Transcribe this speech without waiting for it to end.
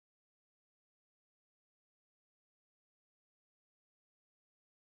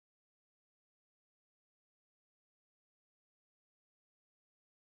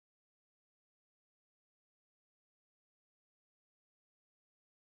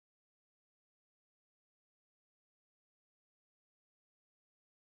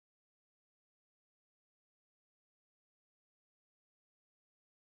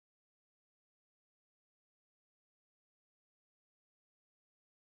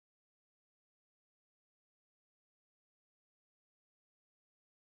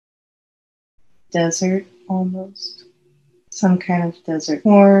desert almost. Some kind of desert.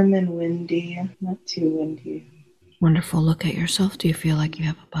 Warm and windy, not too windy. Wonderful. Look at yourself. Do you feel like you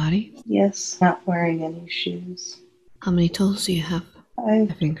have a body? Yes, not wearing any shoes. How many toes do you have? 5.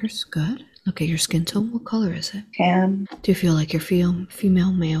 5 fingers. Good. Look at your skin tone. What color is it? Tan. Do you feel like you're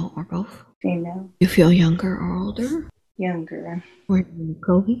female, male, or both? Female. Do you feel younger or older? Younger. Wearing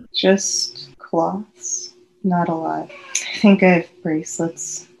clothing? Just cloths. Not a lot. I think I have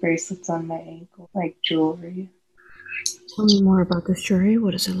bracelets on my ankle, like jewelry. Tell me more about this jewelry.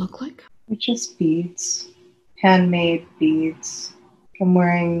 What does it look like? They're just beads. Handmade beads. I'm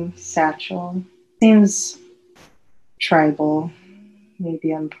wearing satchel. Seems tribal.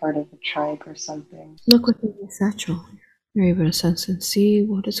 Maybe I'm part of a tribe or something. Look within the satchel. You're able to sense and see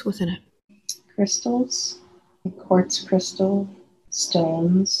what is within it. Crystals. Quartz crystal.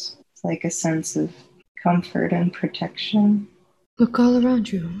 Stones. It's like a sense of comfort and protection. Look all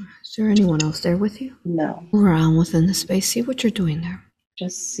around you. Is there anyone else there with you? No. Move around within the space. See what you're doing there.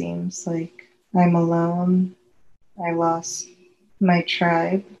 Just seems like I'm alone. I lost my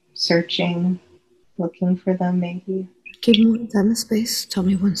tribe, searching, looking for them maybe. Keep moving down the space. Tell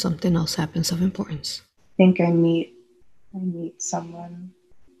me when something else happens of importance. I think I meet someone.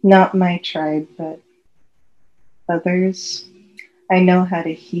 Not my tribe, but others. I know how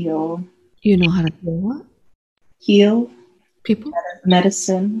to heal. You know how to heal what? Heal? People?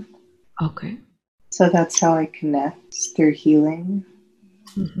 Medicine. Okay. So that's how I connect, through healing.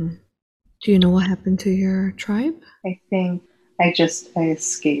 Mm-hmm. Do you know what happened to your tribe? I think I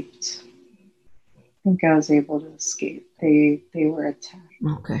escaped. I think I was able to escape. They were attacked.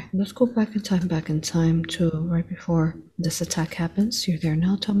 Okay. Let's go back in time to right before this attack happens. You're there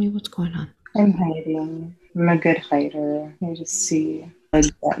now. Tell me what's going on. I'm hiding. I'm a good hider. I just see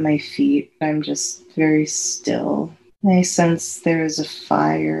blood at my feet. I'm just very still. I sense there is a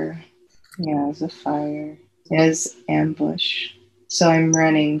fire. Yeah, there's a fire. There's ambush. So I'm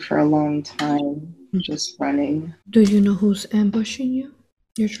running for a long time. Just running. Do you know who's ambushing you?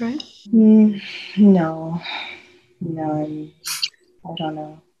 Your tribe? No. I don't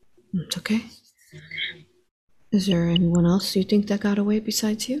know. It's okay. Is there anyone else you think that got away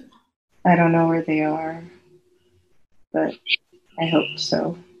besides you? I don't know where they are, but I hope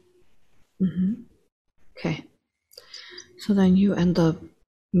so. Mm-hmm. Okay. So then you end up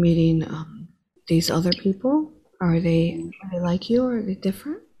meeting these other people. Are they like you, or are they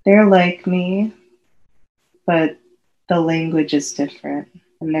different? They're like me, but the language is different,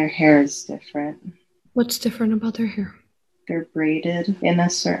 and their hair is different. What's different about their hair? They're braided in a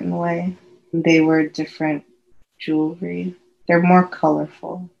certain way. They wear different jewelry. They're more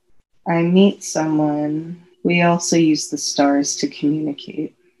colorful. I meet someone. We also use the stars to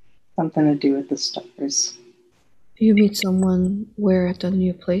communicate. Something to do with the stars. You meet someone where at the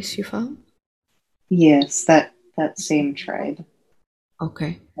new place you found? Yes, that same tribe.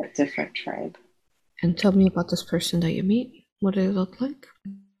 Okay. That different tribe. And tell me about this person that you meet. What do they look like?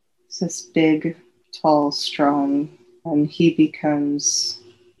 It's this big, tall, strong, and he becomes.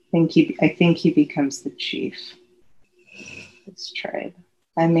 I think he becomes the chief of this tribe.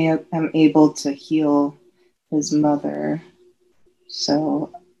 I'm able to heal his mother,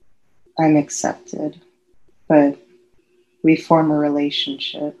 so I'm accepted. But we form a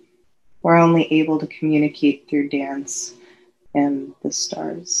relationship. We're only able to communicate through dance and the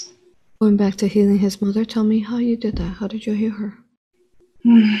stars. Going back to healing his mother, tell me how you did that. How did you heal her?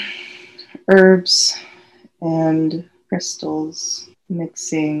 Herbs and crystals,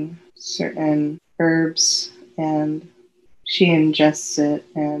 mixing certain herbs, and she ingests it,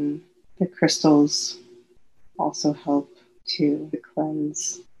 and the crystals also help to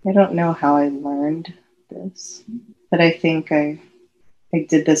cleanse. I don't know how I learned this, but I think I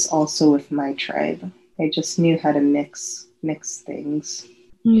did this also with my tribe. I just knew how to mix things.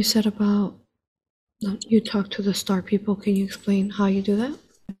 You said about you talk to the star people. Can you explain how you do that?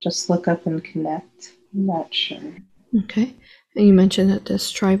 Just look up and connect. I'm not sure. Okay. And you mentioned that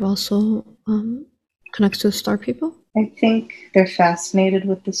this tribe also connects to the star people? I think they're fascinated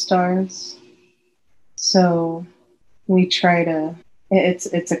with the stars. So we try to,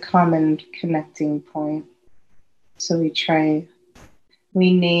 it's a common connecting point. So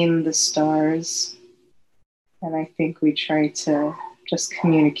we name the stars, and I think we try to just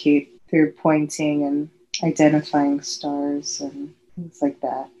communicate through pointing and identifying stars and things like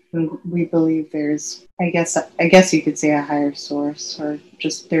that. And we believe there's, I guess you could say, a higher source, or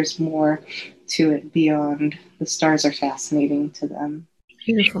just there's more to it beyond. The stars are fascinating to them.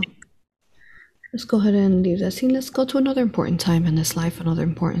 Beautiful. Let's go ahead and leave that scene. Let's go to another important time in this life.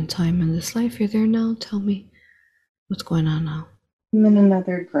 You're there now. Tell me what's going on now. I'm in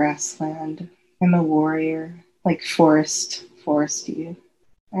another grassland. I'm a warrior, like foresty.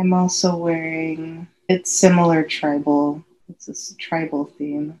 I'm also wearing, it's similar tribal, it's a tribal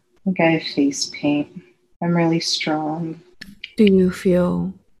theme. I think I have face paint. I'm really strong. Do you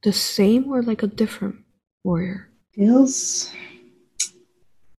feel the same or like a different warrior? Feels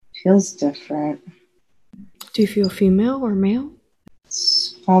different. Do you feel female or male?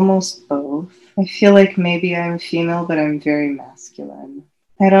 It's almost both. I feel like maybe I'm female, but I'm very masculine.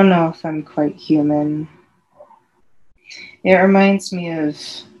 I don't know if I'm quite human. It reminds me of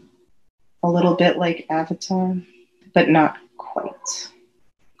a little bit like Avatar, but not quite.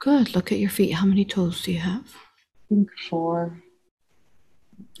 Good. Look at your feet. How many toes do you have? I think four.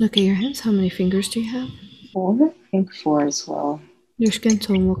 Look at your hands. How many fingers do you have? Four? I think four as well. Your skin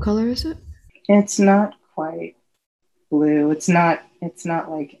tone, what color is it? It's not quite blue. It's not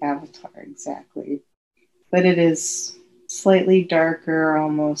like Avatar exactly. But it is slightly darker,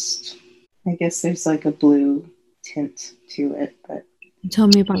 almost. I guess there's like a blue tint to it, but Tell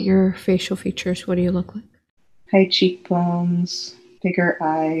me about your facial features. What do you look like? high cheekbones, bigger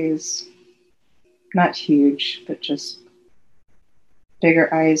eyes, not huge, but just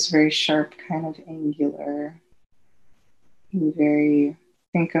bigger eyes, very sharp, kind of angular. I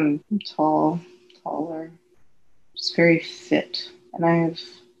think I'm taller, just very fit. And I have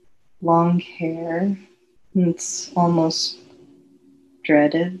long hair. It's almost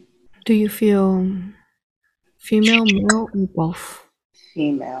dreaded. Do you feel female, male, or both?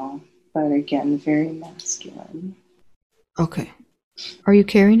 Female, but again, very masculine. Okay. Are you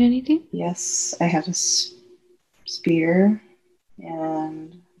carrying anything? Yes, I have a spear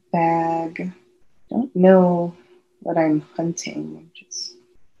and bag. Don't know what I'm hunting. I'm just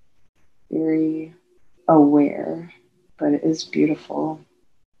very aware, but it is beautiful.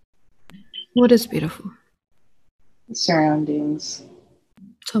 What is beautiful? The surroundings,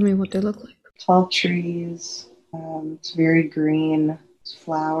 Tell me what they look like. tall trees. It's very green. It's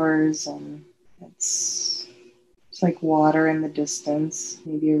flowers, and it's like water in the distance,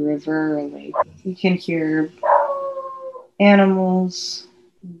 maybe a river or a lake. You can hear animals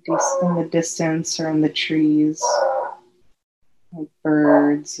in the distance or in the trees, like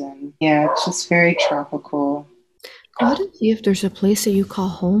birds, and yeah, it's just very tropical. Go ahead and see if there's a place that you call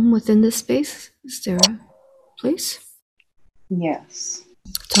home within this space. Is there a place? Yes,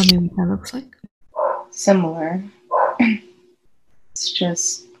 Tell me what that looks like. similar. It's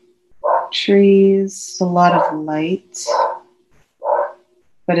just trees, a lot of light,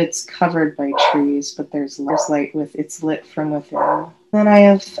 but it's covered by trees, but there's light with it's lit from within. Then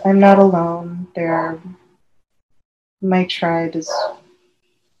I'm not alone. My tribe is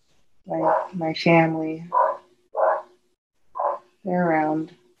my family. They're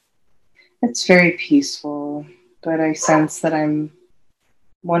around. It's very peaceful, but I sense that I'm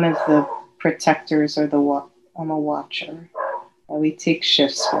one of the protectors or I'm a watcher. We take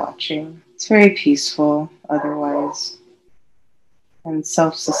shifts watching. It's very peaceful otherwise and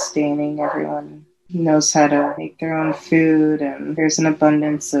self-sustaining. Everyone knows how to make their own food, and there's an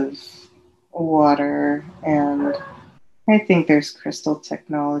abundance of water, and I think there's crystal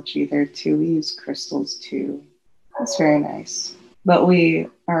technology there too. We use crystals too. It's very nice. But we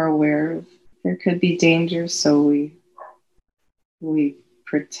are aware of there could be danger, so we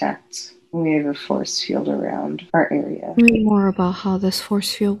protect. We have a force field around our area. Tell me more about how this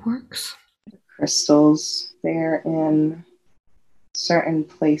force field works. Crystals, they're in certain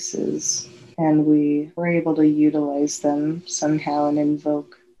places, and we were able to utilize them somehow and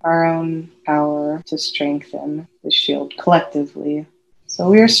invoke our own power to strengthen the shield collectively. So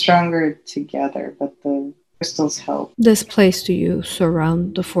we are stronger together, but the crystals help. This place, do you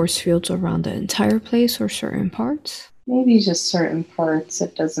surround the force fields around the entire place or certain parts? Maybe just certain parts.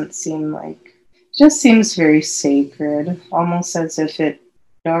 It doesn't seem like, it just seems very sacred, almost as if it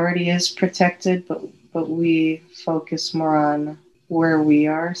already is protected, but we focus more on where we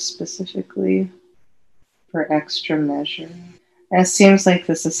are specifically for extra measure. And it seems like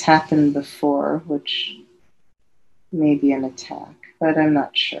this has happened before, which may be an attack, but I'm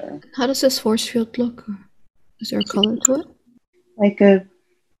not sure. How does this force field look? Is there a color to it?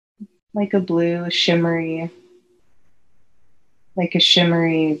 Like a blue, like a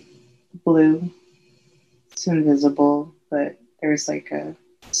shimmery blue. It's invisible, but there's like a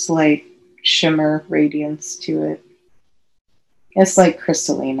slight shimmer radiance to it. It's like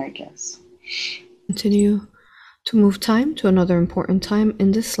crystalline, I guess. Continue to move time to another important time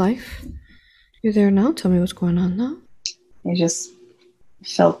in this life. You're there now. Tell me what's going on now. I just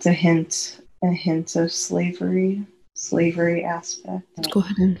felt a hint of slavery aspect. Let's go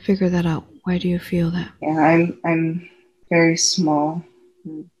ahead and figure that out. Why do you feel that? Yeah, I'm very small.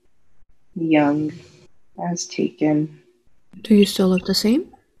 young. I was taken. Do you still look the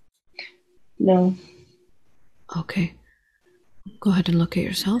same? No, Okay. Go ahead and look at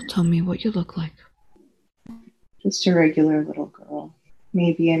yourself. Tell me what you look like. just a regular little girl.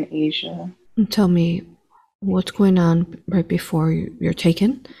 Maybe in Asia. And tell me what's going on right before you're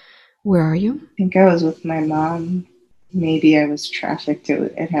taken. Where are you? I think I was with my mom. Maybe I was trafficked.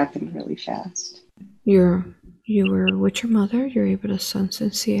 It happened really fast. You were with your mother. You're able to sense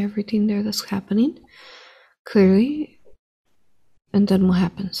and see everything there that's happening clearly. And then what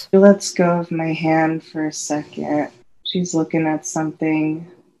happens? She lets go of my hand for a second. She's looking at something,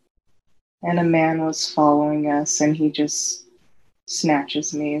 and a man was following us, and he just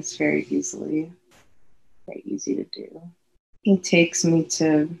snatches me. It's very easy to do. He takes me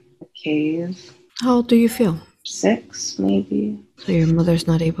to a cave. How old do you feel? 6, maybe. So your mother's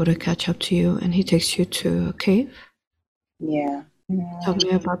not able to catch up to you, and he takes you to a cave? Yeah. Tell me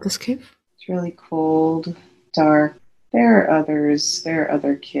about this cave. It's really cold, dark. There are others. There are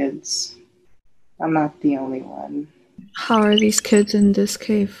other kids. I'm not the only one. How are these kids in this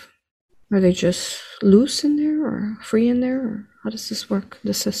cave? Are they just loose in there or free in there? Or how does this work,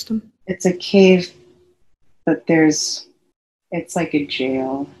 the system? It's a cave, but it's like a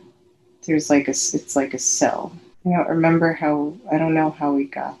jail. It's like a cell. I don't know how we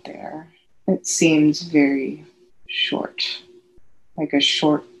got there. It seems very short, like a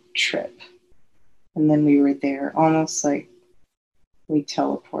short trip. And then we were there, almost like we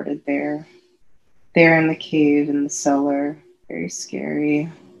teleported there. There in the cave, in the cellar. Very scary.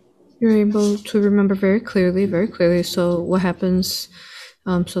 You're able to remember very clearly, very clearly. So what happens?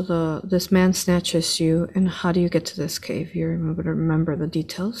 This man snatches you, and how do you get to this cave? You're able to remember the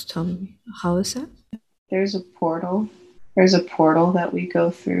details. Tell me, how is that? There's a portal. There's a portal that we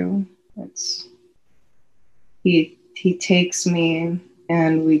go through. He takes me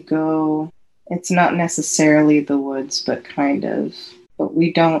and we go. It's not necessarily the woods, but kind of. But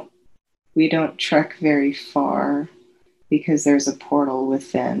we don't trek very far because there's a portal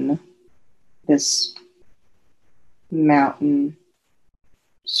within this mountain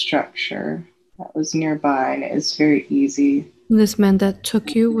structure that was nearby, and it was very easy. This man that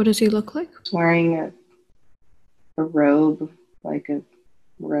took you, what does he look like? He's wearing a robe, like a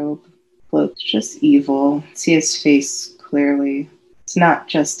robe cloak. It's just evil. See his face clearly. It's not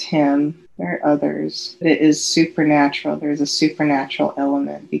just him. There are others. But it is supernatural. There's a supernatural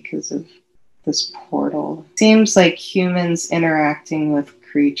element because of this portal. Seems like humans interacting with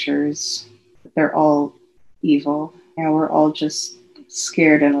creatures. They're all evil. Yeah, we're all just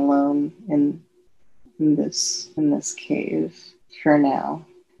scared and alone in this cave for now.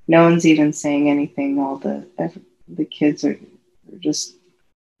 No one's even saying anything. All the kids are just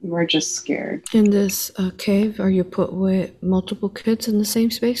we're just scared. In this cave, are you put with multiple kids in the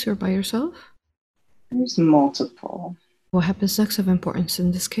same space or by yourself? There's multiple. What happens next of importance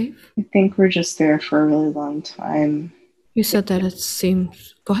in this cave? I think we're just there for a really long time. You said that it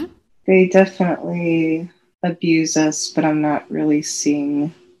seems... Go ahead. They definitely abuse us, but I'm not really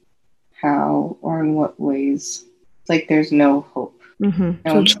seeing how or in what ways. It's like there's no hope. Mm-hmm.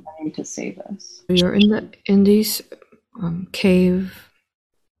 No one's trying to save us. You're in these cave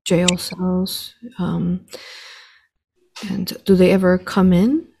jail cells, and do they ever come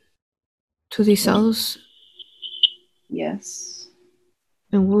in to these cells? Yes.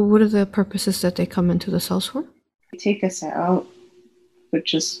 And what are the purposes that they come into the cells for? They take us out, but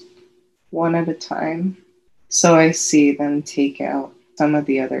just one at a time. So I see them take out some of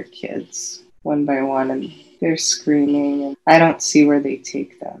the other kids one by one, and they're screaming, and I don't see where they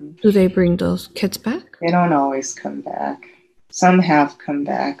take them. Do they bring those kids back? They don't always come back. Some have come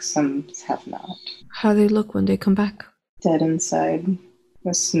back, some have not. How do they look when they come back? Dead inside.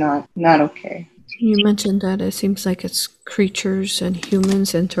 It's not okay. You mentioned that it seems like it's creatures and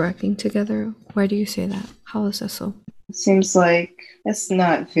humans interacting together. Why do you say that? How is that so? It seems like it's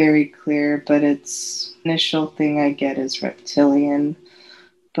not very clear, but its initial thing I get is reptilian.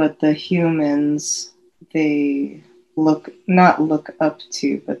 But the humans, they not look up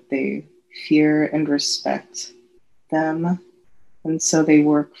to, but they fear and respect them. And so they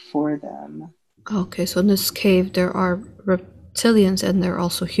work for them. Okay, so in this cave there are reptilians and there are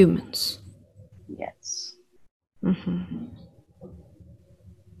also humans. Yes. Mm-hmm.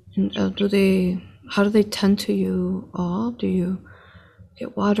 And how do they tend to you all? Do you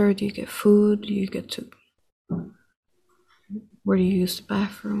get water? Do you get food? Where do you use the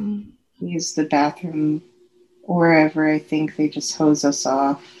bathroom? Use the bathroom wherever. I think they just hose us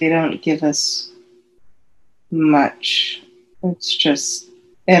off. They don't give us much.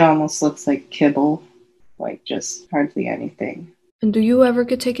 It almost looks like kibble, like just hardly anything. And do you ever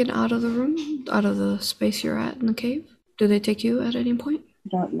get taken out of the room, out of the space you're at in the cave? Do they take you at any point? I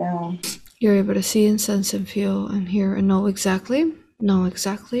don't know. You're able to see and sense and feel and hear and know exactly? Know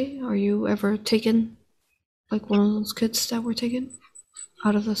exactly? Are you ever taken like one of those kids that were taken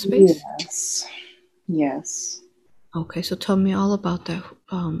out of the space? Yes. Yes. Okay, so tell me all about that.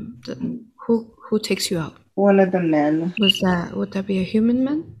 Who takes you out? One of the men. Would that be a human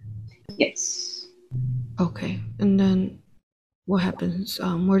man? Yes. Okay, and then what happens?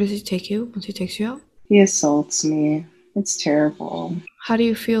 Where does he take you once he takes you out? He assaults me. It's terrible. How do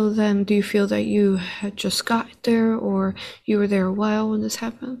you feel then? Do you feel that you had just got there, or you were there a while when this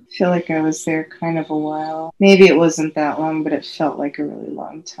happened? I feel like I was there kind of a while. Maybe it wasn't that long, but it felt like a really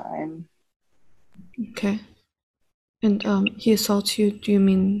long time. Okay. And he assaults you, do you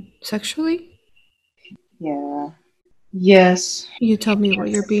mean sexually? Yeah. Yes. You tell me what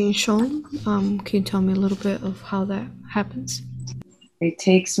you're being shown. Can you tell me a little bit of how that happens? He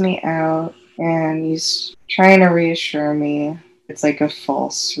takes me out and he's trying to reassure me. It's like a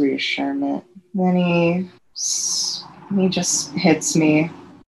false reassurance. Then he just hits me,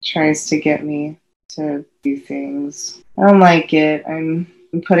 tries to get me to do things. I don't like it. I'm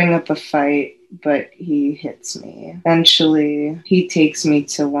putting up a fight, but he hits me. Eventually, he takes me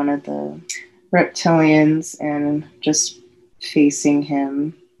to one of the reptilians and just facing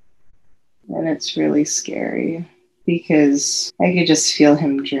him. And it's really scary because I could just feel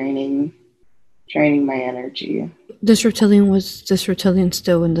him draining my was this reptilian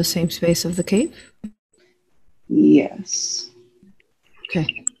still in the same space of the cave? Yes.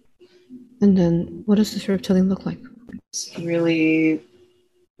 Okay. And then what does this reptilian look like? It's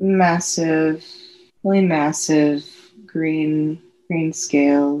massive, really massive green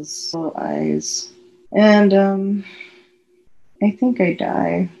scales, little eyes. And I think I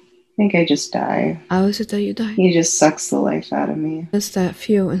die. I think I just die. How is it that you die? He just sucks the life out of me. What does that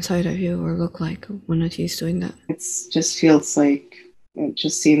feel inside of you or look like when he's doing that? It just seems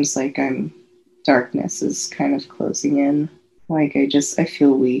like darkness is kind of closing in. Like I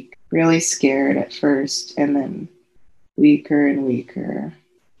feel weak, really scared at first, and then weaker and weaker.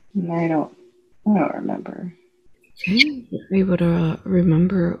 And I don't remember. Okay, you're able to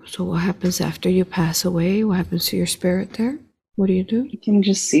remember. So what happens after you pass away? What happens to your spirit there? What do you do? You can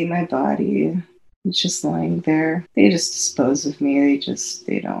just see my body. It's just lying there. They just dispose of me.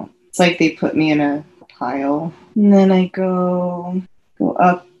 They don't. It's like they put me in a pile. And then I go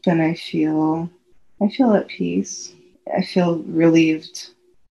up and I feel at peace. I feel relieved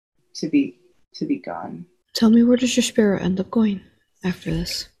to be gone. Tell me, where does your spirit end up going after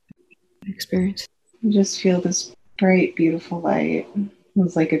this experience? I just feel this bright, beautiful light.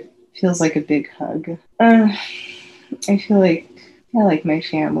 Feels like a big hug. I feel like my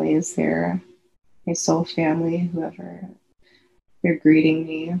family is there, my soul family, whoever. They're greeting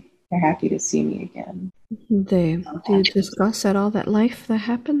me. They're happy to see me again. Do you discuss at all that life that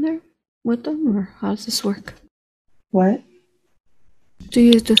happened there with them, or how does this work? What? Do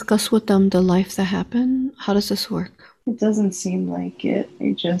you discuss with them the life that happened? How does this work? It doesn't seem like it.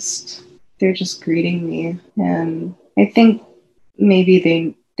 They're just greeting me, and I think maybe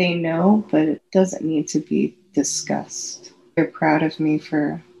they know, but it doesn't need to be discussed. They're proud of me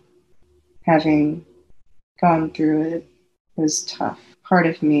for having gone through it. It was tough. Part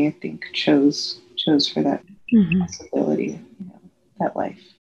of me, I think, chose for that possibility, that life.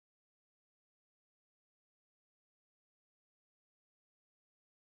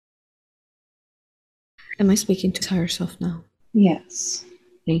 Am I speaking to higher self now? Yes.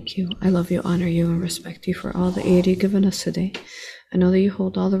 Thank you. I love you, honor you, and respect you for all the aid you've given us today. I know that you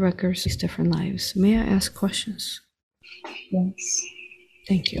hold all the records of these different lives. May I ask questions? Yes.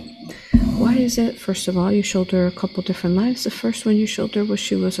 Thank you. Why is it, first of all, you showed her a couple different lives? The first one you showed her was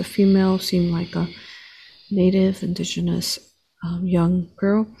she was a female, seemed like a native, indigenous, young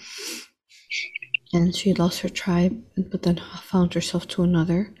girl. And she lost her tribe, but then found herself to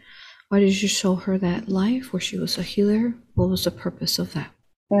another. Why did you show her that life where she was a healer? What was the purpose of that?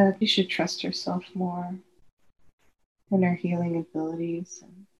 That you should trust herself more in her healing abilities.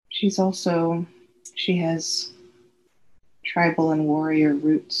 She has tribal and warrior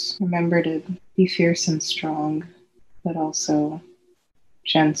roots. Remember to be fierce and strong, but also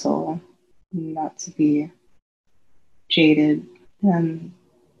gentle, not to be jaded, and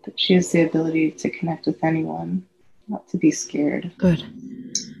that she has the ability to connect with anyone, not to be scared. Good.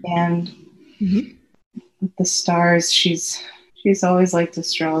 And with the stars, she's always liked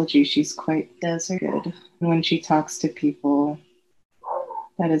astrology. She's quite desert good. And when she talks to people,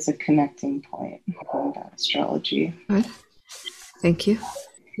 that is a connecting point about astrology. Good. Thank you.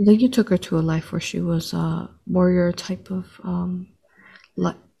 Then you took her to a life where she was a warrior type of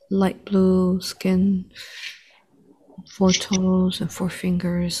light, light blue skin, 4 toes and 4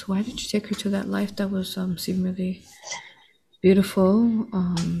 fingers. Why did you take her to that life? That was seemed really beautiful.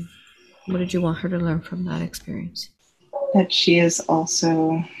 What did you want her to learn from that experience? That she is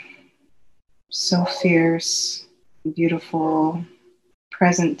also so fierce, beautiful.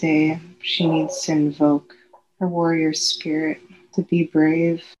 Present day, she needs to invoke her warrior spirit to be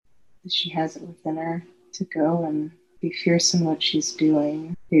brave. She has it within her to go and be fierce in what she's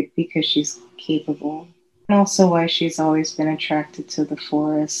doing because she's capable. And also why she's always been attracted to the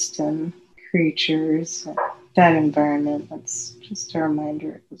forest and creatures, and that environment. That's just a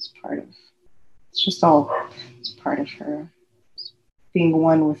reminder it was part of, it's part of her being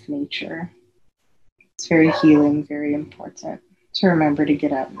one with nature. It's very healing, very important to remember to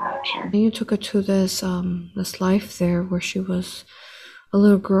get out in nature. And you took her to this this life there where she was a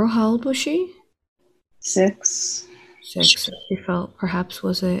little girl. How old was she? 6. 6. She felt perhaps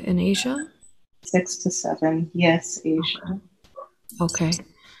was it in Asia? 6 to 7. Yes, Asia. Okay.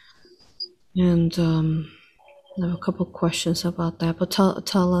 And I have a couple questions about that. But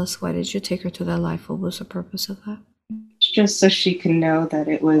tell us, why did you take her to that life? What was the purpose of that? Just so she can know that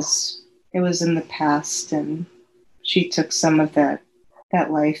it was in the past, and she took some of that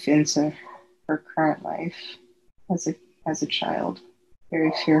life into her current life as a child.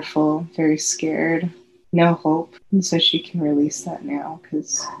 Very fearful, very scared, no hope, and so she can release that now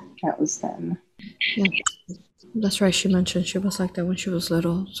because that was then. Yeah, that's right. She mentioned she was like that when she was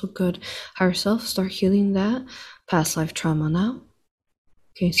little. So good. Herself, start healing that past life trauma now.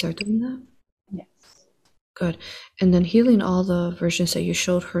 Can you start doing that? Yes. Good. And then healing all the versions that you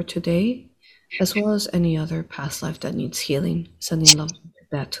showed her today, as well as any other past life that needs healing. Sending love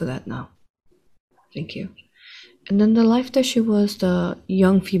back to that now. Thank you. And then the life that she was the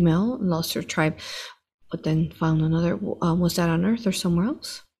young female, lost her tribe, but then found another. Was that on Earth or somewhere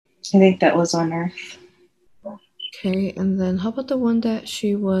else? I think that was on Earth. Okay, and then how about the one that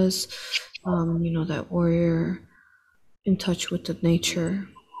she was, that warrior in touch with the nature,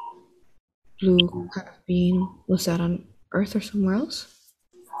 blue kind of being? Was that on Earth or somewhere else?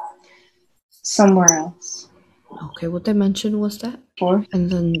 Somewhere else. Okay, what dimension was that? 4th.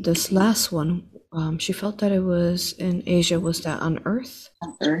 And then this last one, she felt that it was in Asia. Was that on Earth?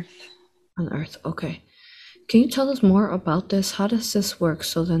 On Earth. On Earth, okay. Can you tell us more about this? How does this work?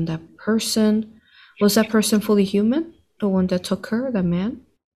 So then that person, was that person fully human? The one that took her, the man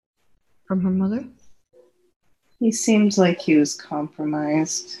from her mother? He seemed like he was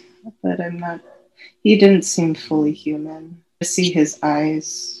compromised, but he didn't seem fully human. I see his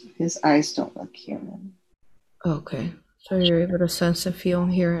eyes. His eyes don't look human. Okay, so you're able to sense and feel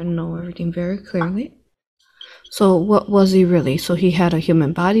and hear and know everything very clearly. So what was he really? So he had a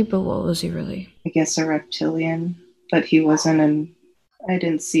human body, but what was he really? I guess a reptilian, but he wasn't I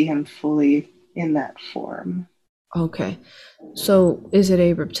didn't see him fully in that form. Okay, so is it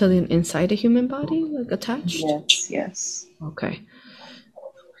a reptilian inside a human body, like attached? Yes. Okay.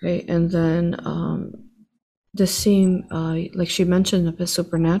 Okay, and then this seemed like she mentioned a bit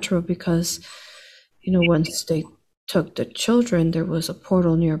supernatural because, once they took the children, there was a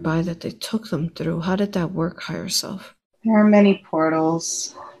portal nearby that they took them through. How did that work, higher self? There are many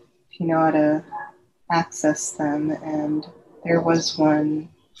portals if you know how to access them, and there was one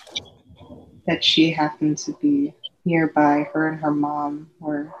that she happened to be nearby. Her and her mom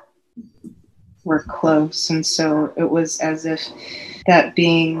were close, and so it was as if that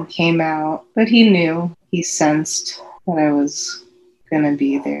being came out, but he sensed that I was gonna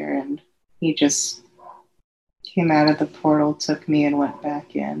be there, and he just came out of the portal, took me, and went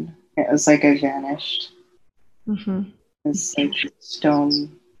back in. It was like I vanished. Mm-hmm. It's like a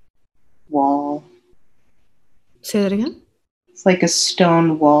stone wall. Say that again? It's like a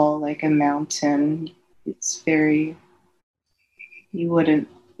stone wall, like a mountain. It's very,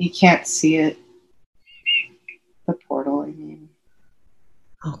 you can't see it, the portal, I mean.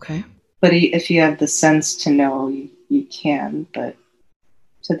 Okay. But if you have the sense to know, you can, but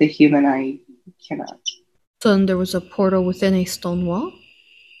to the human eye, you cannot. So then there was a portal within a stone wall?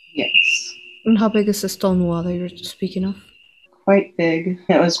 Yes. And how big is the stone wall that you're speaking of? Quite big.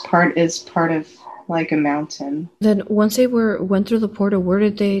 Is part of like a mountain. Then once they went through the portal, where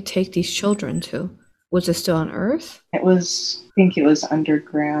did they take these children to? Was it still on Earth? I think it was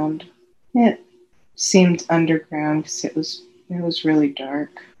underground. It seemed underground because it was really dark.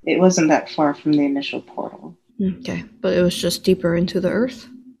 It wasn't that far from the initial portal. Okay, but it was just deeper into the Earth?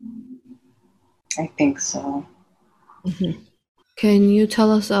 I think so. Mm-hmm. Can you tell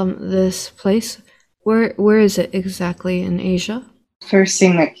us this place? Where is it exactly in Asia? First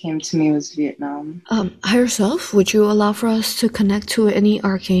thing that came to me was Vietnam. Higher self, would you allow for us to connect to any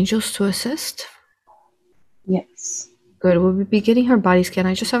archangels to assist? Yes. Good. We'll be getting her body scan.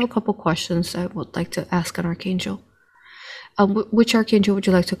 I just have a couple questions I would like to ask an archangel. Which archangel would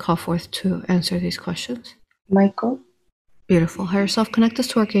you like to call forth to answer these questions? Michael? Beautiful. Higher self, connect us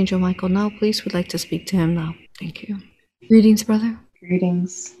to Archangel Michael now, please. We'd like to speak to him now. Thank you. Greetings, brother.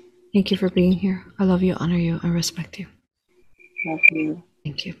 Greetings. Thank you for being here. I love you, honor you, and respect you. Love you.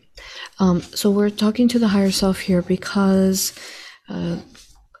 Thank you. So we're talking to the higher self here because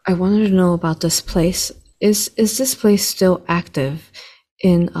I wanted to know about this place. Is this place still active?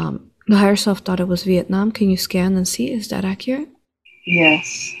 In the higher self thought it was Vietnam. Can you scan and see? Is that accurate?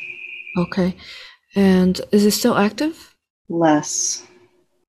 Yes. Okay. And is it still active? Less.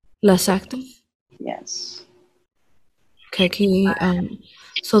 Less active? Yes. Okay. Can you,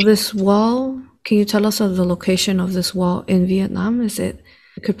 so this wall, can you tell us of the location of this wall in Vietnam? It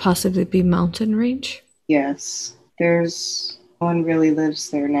could possibly be mountain range? Yes. There's no one really lives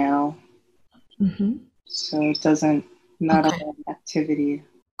there now. Mm-hmm. So it doesn't, not Okay. a lot of activity.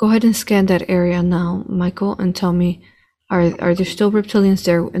 Go ahead and scan that area now, Michael, and tell me, are there still reptilians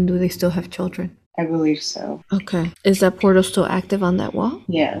there, and do they still have children? I believe so. Okay. Is that portal still active on that wall?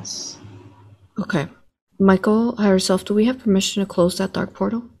 Yes. Okay. Michael, higher self, do we have permission to close that dark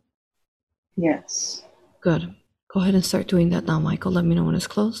portal? Yes. Good. Go ahead and start doing that now, Michael. Let me know when it's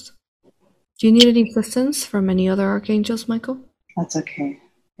closed. Do you need any assistance from any other archangels, Michael? That's okay.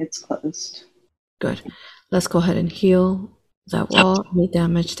 It's closed. Good. Let's go ahead and heal that wall, any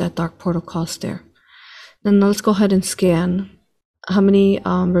damage that dark portal caused there. Then let's go ahead and scan how many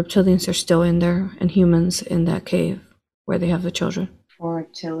reptilians are still in there and humans in that cave where they have the children. 4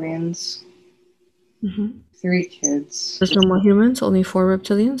 reptilians. Mm-hmm. 3 kids. There's no more humans, only 4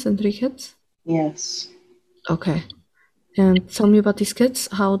 reptilians and 3 kids? Yes. Okay. And tell me about these kids.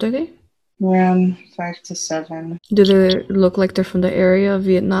 How old are they? Around 5 to 7. Do they look like they're from the area of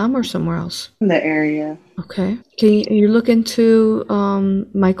Vietnam or somewhere else? In the area. Okay. Can you look into,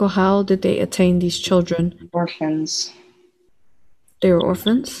 Michael, how did they attain these children? Orphans. They were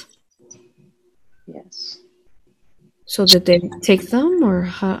orphans? Yes. So did they take them, or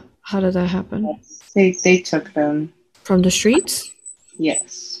how did that happen? They took them. From the streets?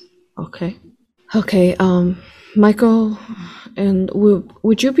 Yes. Okay. Okay, Michael, and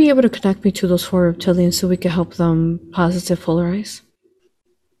would you be able to connect me to those 4 reptilians so we can help them positive polarize?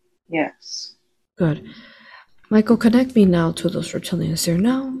 Yes. Good. Michael, connect me now to those reptilians there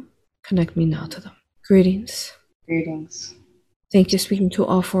now. Connect me now to them. Greetings. Greetings. Thank you, speaking to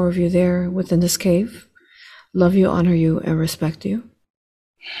all 4 of you there within this cave. Love you, honor you, and respect you.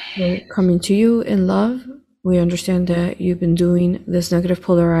 We're coming to you in love. We understand that you've been doing this negative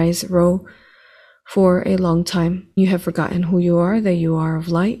polarized row for a long time. You have forgotten who you are, that you are of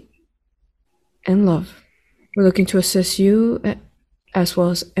light and love. We're looking to assist you, as well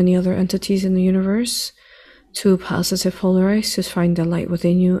as any other entities in the universe, to positive polarize, to find the light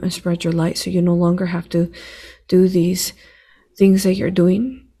within you and spread your light so you no longer have to do these things that you're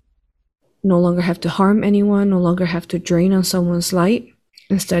doing. No longer have to harm anyone, no longer have to drain on someone's light.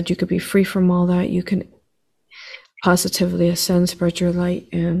 Instead, you could be free from all that. You can positively ascend, spread your light,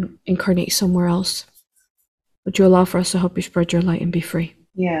 and incarnate somewhere else. Would you allow for us to help you spread your light and be free?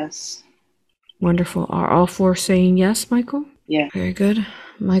 Yes. Wonderful. Are all 4 saying yes, Michael? Yeah. Very good.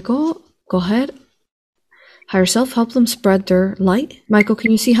 Michael, go ahead. Higher self, help them spread their light. Michael,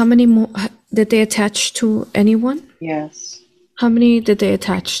 can you see how many more did they attach to anyone? Yes. How many did they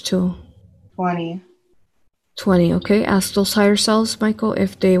attach to? 20. 20, okay. Ask those higher selves, Michael,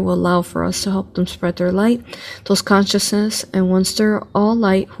 if they will allow for us to help them spread their light, those consciousness, and once they're all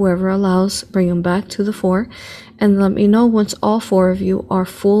light, whoever allows, bring them back to the 4, and let me know once all 4 of you are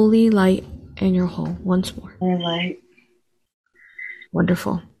fully light and you're whole. Once more. More light.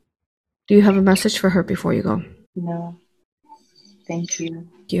 Wonderful. Do you have a message for her before you go? No. Thank you.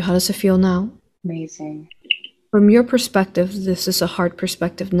 How does it feel now? Amazing. From your perspective, this is a hard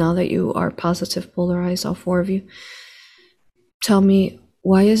perspective now that you are positive polarized, all 4 of you. Tell me,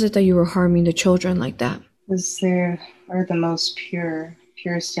 why is it that you were harming the children like that? Because they are the most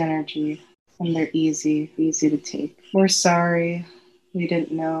purest energy, and they're easy to take. We're sorry. We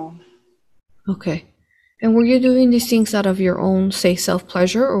didn't know. Okay. And were you doing these things out of your own, say,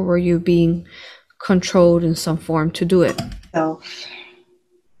 self-pleasure, or were you being controlled in some form to do it? Self.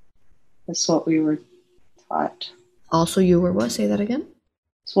 That's what we were taught. Also, you were what? Say that again?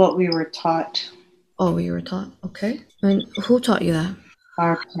 It's what we were taught. Oh, you were taught. Okay. And who taught you that?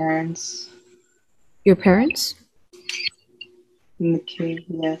 Our parents. Your parents? In the cave,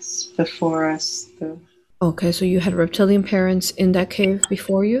 yes. Before us, though. Okay, so you had reptilian parents in that cave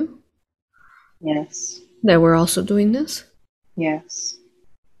before you Yes. that were also doing this? Yes.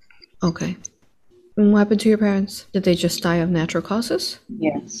 Okay. And what happened to your parents? Did they just die of natural causes?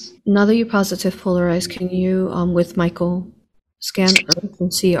 Yes. Now that you're positive polarized, can you, with Michael, scan Earth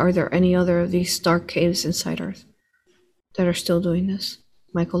and see are there any other of these dark caves inside Earth that are still doing this?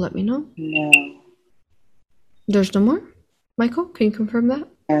 Michael, let me know. No. There's no more? Michael, can you confirm that?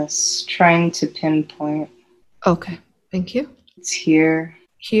 Yes. Trying to pinpoint. Okay, thank you. It's here.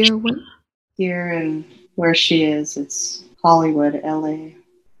 Here, when? Here and where she is. It's Hollywood, LA.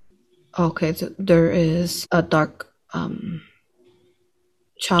 Okay, there is a dark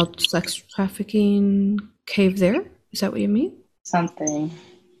child sex trafficking cave there. Is that what you mean? Something.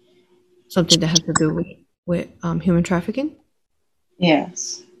 Something that has to do with human trafficking?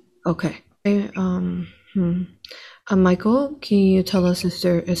 Yes. Okay. Michael, can you tell us is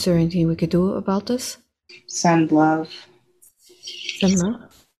there anything we could do about this? Send love. Send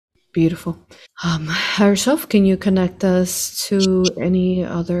love. Beautiful. Higher self, can you connect us to any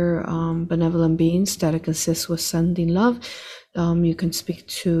other benevolent beings that it consists with sending love? You can speak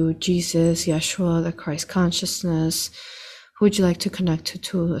to Jesus, Yeshua, the Christ consciousness. Who would you like to connect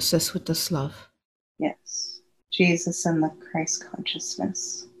to assist with this love? Yes. Jesus and the Christ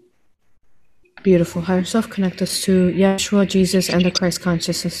consciousness. Beautiful. Higher self, connect us to Yeshua, Jesus, and the Christ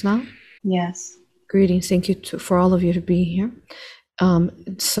consciousness now. Yes. Greetings. Thank you for all of you to be here.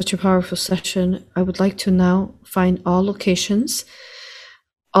 It's such a powerful session. I would like to now find all locations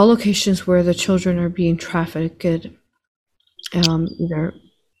where the children are being trafficked, either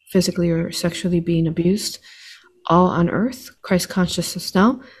physically or sexually being abused, all on Earth. Christ consciousness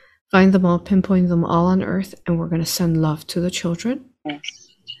now. Find them all, pinpoint them all on Earth, and we're going to send love to the children. Yes.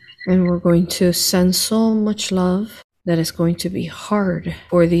 And we're going to send so much love that it's going to be hard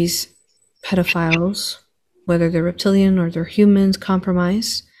for these pedophiles, whether they're reptilian or they're humans,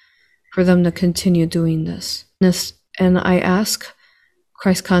 compromised, for them to continue doing this. And I ask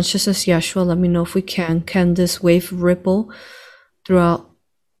Christ consciousness, Yeshua, let me know if we can this wave ripple throughout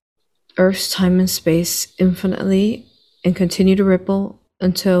Earth's time and space infinitely and continue to ripple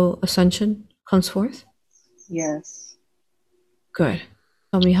until ascension comes forth? Yes. Good.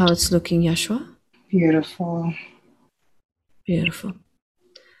 Tell me how it's looking, Yeshua. Beautiful. Beautiful.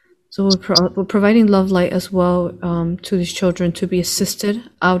 So we're providing love light as well to these children to be assisted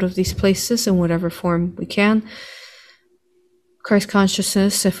out of these places in whatever form we can. Christ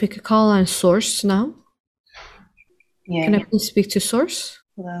consciousness, if we could call on Source now. Yeah. Can I please speak to Source?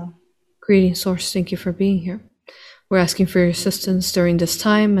 Hello. Greetings, Source. Thank you for being here. We're asking for your assistance during this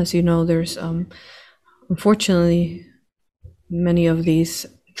time. As you know, there's unfortunately many of these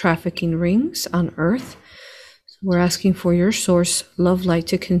trafficking rings on Earth. We're asking for your source, love light,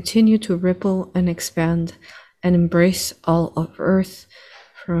 to continue to ripple and expand and embrace all of Earth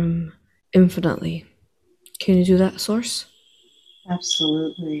from infinitely. Can you do that, source?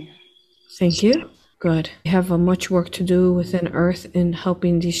 Absolutely. Thank you. Good. We have much work to do within Earth in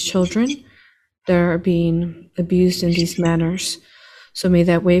helping these children that are being abused in these manners. So may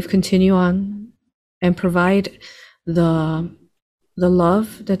that wave continue on and provide the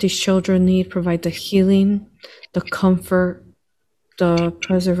love that these children need, provide the healing, the comfort, the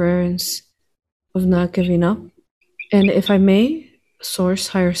perseverance of not giving up. And if I may, source,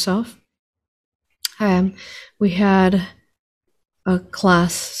 higher self, we had a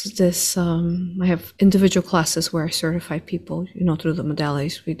class, I have individual classes where I certify people, through the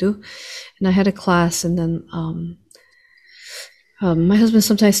modalities we do. And I had a class, and then my husband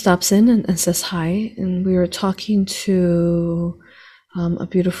sometimes stops in and says hi, and we were talking to a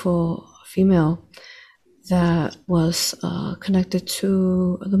beautiful female that was connected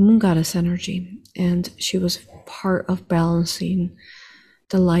to the moon goddess energy, and she was part of balancing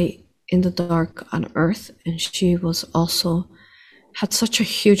the light in the dark on Earth, and she was also had such a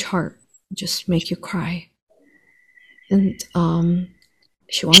huge heart, just make you cry. And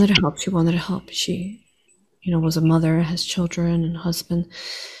she wanted to help. She was a mother, has children and husband,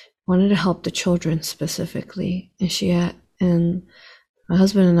 wanted to help the children specifically, and my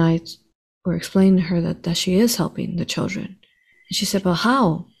husband and I were explaining to her that she is helping the children. And she said, but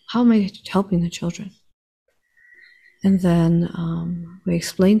how am I helping the children? And then we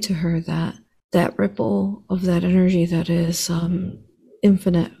explained to her that ripple of that energy that is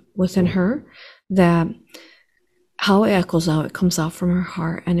infinite within her, that how it echoes out, it comes out from her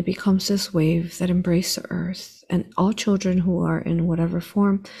heart, and it becomes this wave that embraces the earth. And all children who are in whatever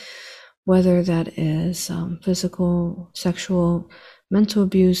form, whether that is physical, sexual, mental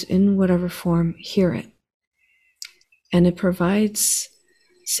abuse, in whatever form, hear it. And it provides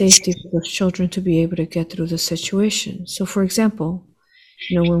safety for those children to be able to get through the situation. So, for example,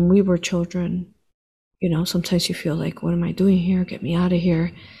 when we were children, sometimes you feel like, what am I doing here? Get me out of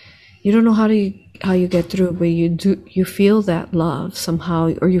here. You don't know how you get through, but you feel that love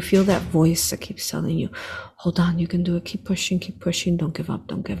somehow, or you feel that voice that keeps telling you, hold on, you can do it, keep pushing, don't give up,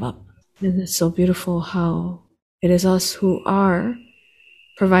 don't give up. And it's so beautiful how it is us who are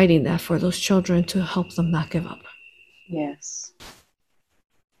providing that for those children to help them not give up. Yes.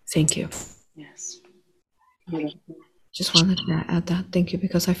 Thank you. Yes. Beautiful. Just wanted to add that. Thank you,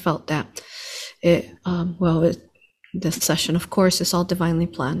 because I felt that this session, of course, is all divinely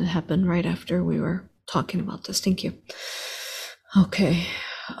planned. It happened right after we were talking about this. Thank you. Okay.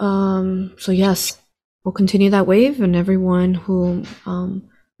 So yes, we'll continue that wave, and everyone who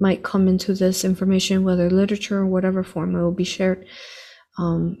might come into this information, whether literature or whatever form, it will be shared.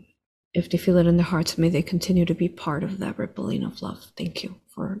 If they feel it in their hearts, may they continue to be part of that rippling of love. Thank you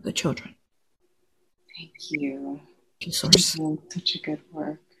for the children. Thank you. Thank you, Source. Such a good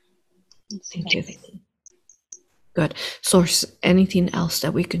work. Thank you. Good. Source, anything else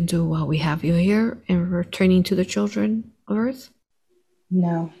that we can do while we have you here and returning to the children of Earth?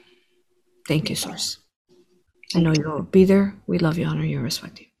 No. Thank you, Source. I know you'll be there. We love you, honor you,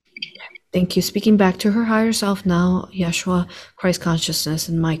 respect you. Thank you. Speaking back to her higher self now, Yeshua, Christ consciousness,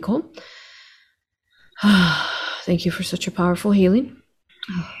 and Michael. Thank you for such a powerful healing.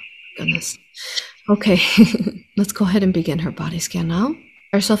 Oh, goodness. Okay, let's go ahead and begin her body scan now.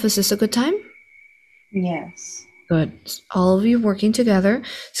 Higher self, is this a good time? Yes. Good. All of you working together,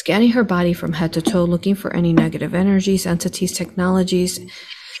 scanning her body from head to toe, looking for any negative energies, entities, technologies,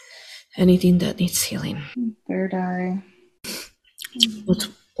 anything that needs healing. Third eye.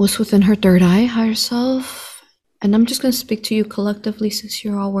 What's within her third eye, higher self? And I'm just going to speak to you collectively since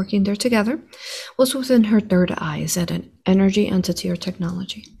you're all working there together. What's within her third eye? Is that an energy, entity, or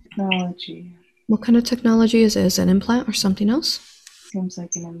technology? Technology. What kind of technology is it? Is it an implant or something else? Seems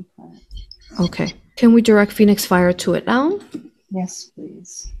like an implant. Okay. Can we direct Phoenix Fire to it now? Yes,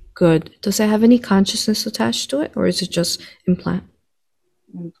 please. Good. Does it have any consciousness attached to it, or is it just implant?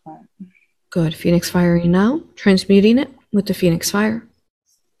 Implant. Good. Phoenix Firing now. Transmuting it with the Phoenix Fire.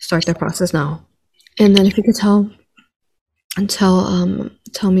 Start that process now. And then if you could tell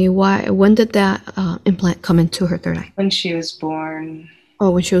me when did that implant come into her third eye? When she was born.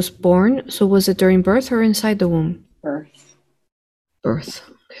 Oh, when she was born. So was it during birth or inside the womb? Birth. Birth.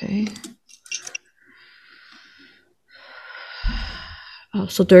 Okay.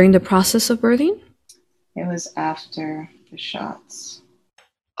 So during the process of birthing? It was after the shots.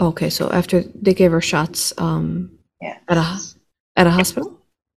 Okay, so after they gave her shots Yes. at a hospital?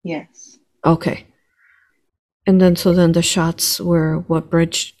 Yes. Okay. And then the shots were what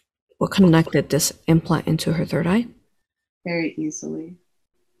connected this implant into her third eye? Very easily.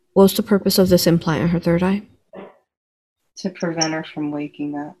 What was the purpose of this implant in her third eye? To prevent her from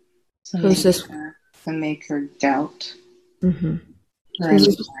waking up. To make her doubt. Mm-hmm. Her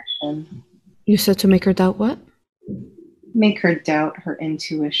intuition. You said to make her doubt what? Make her doubt her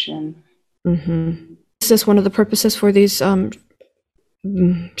intuition. Mm-hmm. Is this one of the purposes for these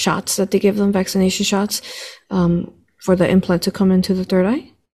shots that they give them, vaccination shots, for the implant to come into the third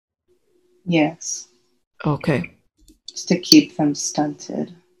eye? Yes. Okay. Just to keep them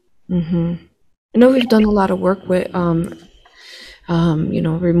stunted. Mm-hmm. I know we've done a lot of work with,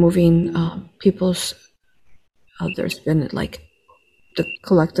 removing people's. There's been like the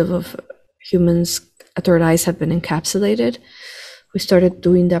collective of humans' third eyes have been encapsulated. We started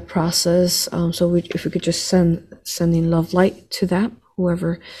doing that process. If we could just sending love light to that,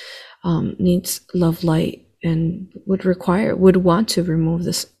 whoever needs love light and would want to remove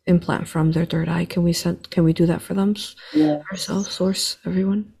this implant from their third eye. Can we do that for them? Yes. Ourselves, Source,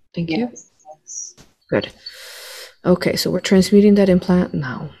 everyone. Thank you. Yes. Good. Okay, so we're transmuting that implant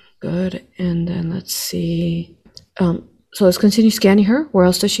now. Good. And then let's see. So let's continue scanning her. Where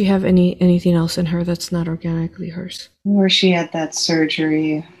else does she have anything else in her that's not organically hers? Where she had that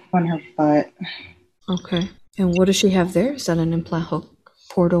surgery on her butt. Okay. And what does she have there? Is that an implant hook,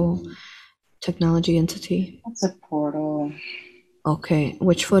 portal, technology entity? That's a portal. Okay.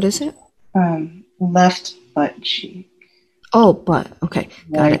 Which foot is it? Left butt cheek. Oh, butt. Okay.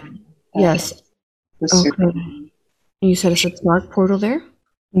 Got it. Yes. Okay. And you said it's a dark portal there?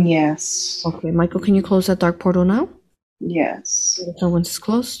 Yes. Okay. Michael, can you close that dark portal now? Yes. So once it's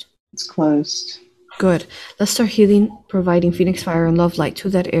closed? It's closed. Good. Let's start healing, providing Phoenix Fire and love light to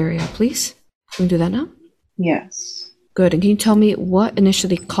that area, please. Can we do that now? Yes. Good. And can you tell me what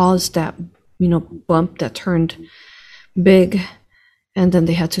initially caused that, bump that turned big and then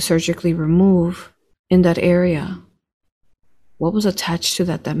they had to surgically remove in that area? What was attached to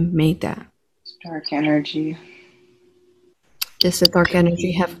that made that? Dark energy. Does the dark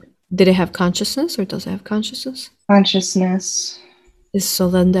energy did it have consciousness, or does it have consciousness? Consciousness. So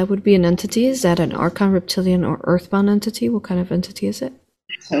then that would be an entity. Is that an Archon, Reptilian, or Earthbound entity? What kind of entity is it?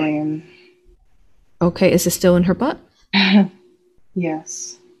 Reptilian. Okay, is it still in her butt?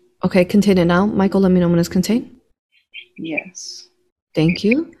 Yes. Okay, contain it now. Michael, let me know when it's contained. Yes. Thank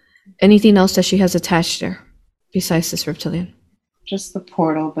you. Anything else that she has attached there besides this reptilian? Just the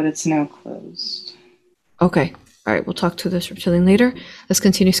portal, but it's now closed. Okay. All right, we'll talk to this reptilian later. Let's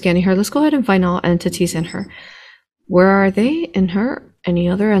continue scanning her. Let's go ahead and find all entities in her. Where are they in her? Any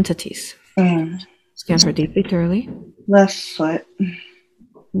other entities? Scan her deeply, thoroughly. Left foot.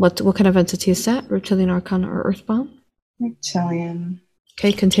 What kind of entity is that? Reptilian, Archon, or Earthbound? Reptilian.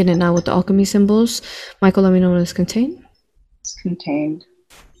 Okay, contain it now with the alchemy symbols. Michael, let me know when it's contained. It's contained.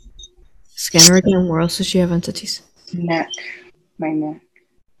 Scan her again. Where else does she have entities? Neck. My neck.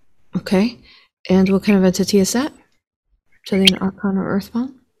 Okay. And what kind of entity is that? Reptilian, Archon, or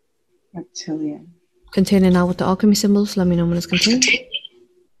Earthbound? Reptilian. Contain it now with the alchemy symbols. Let me know when it's contained.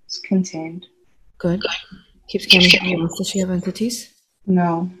 It's contained. Good. Keep scanning. Where else does she have entities?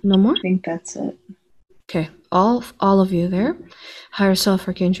 No. No more? I think that's it. Okay. All of you there. Higher Self,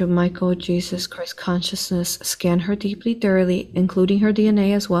 Archangel Michael, Jesus Christ Consciousness. Scan her deeply, thoroughly, including her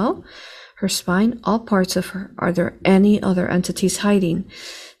DNA as well. Her spine, all parts of her. Are there any other entities hiding?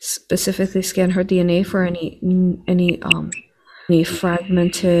 Specifically scan her DNA for any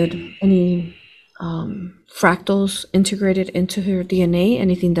fragmented, any fractals integrated into her DNA,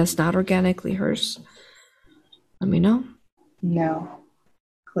 anything that's not organically hers. Let me know. No.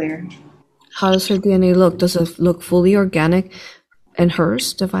 Clear. How does her DNA look? Does it look fully organic and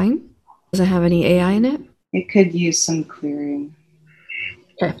hers, divine? Does it have any AI in it? It could use some clearing.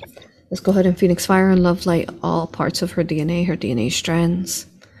 Okay. Let's go ahead and Phoenix Fire and Love Light all parts of her DNA strands.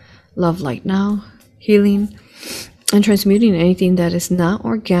 Love Light now. Healing and transmuting anything that is not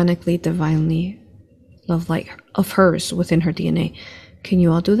organically, divinely Love Light of hers within her DNA. Can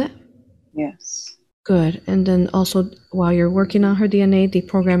you all do that? Yes. Good. And then also, while you're working on her DNA,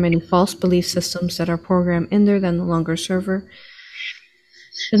 deprogram any false belief systems that are programmed in there that no longer serve her.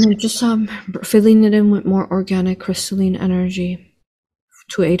 And then just filling it in with more organic crystalline energy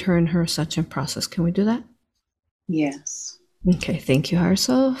to aid her in her ascension process. Can we do that? Yes. Okay, thank you, Higher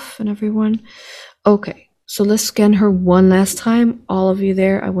Self and everyone. Okay, so let's scan her one last time. All of you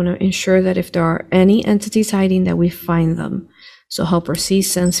there, I want to ensure that if there are any entities hiding, that we find them. So help her see,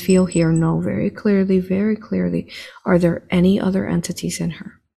 sense, feel, hear, know very clearly, very clearly. Are there any other entities in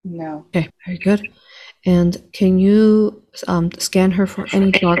her? No. Okay, very good. And can you scan her for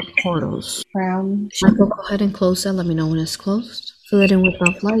any dark portals? Crown. Michael, go ahead and close that. Let me know when it's closed. Fill it in with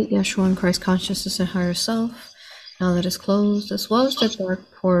love light, Yeshua and Christ consciousness and higher self. Now that it's closed, as well as the dark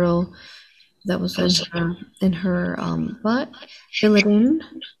portal that was in her butt, fill it in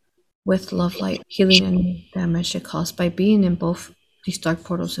with love light, healing any damage it caused by being in both these dark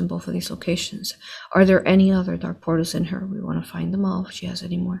portals in both of these locations. Are there any other dark portals in her? We want to find them all if she has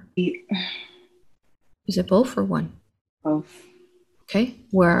any more. Is it both or one? Both. Okay.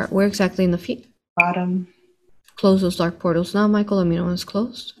 Where exactly in the feet? Bottom. Close those dark portals now, Michael. Let me know when it's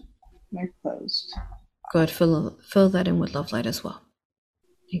closed. They're closed. Good. Fill that in with love light as well.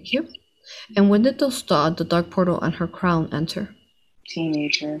 Thank you. And when did the dark portal on her crown enter?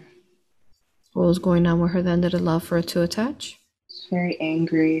 Teenager. What was going on with her then? Did it allow for it to attach? It's very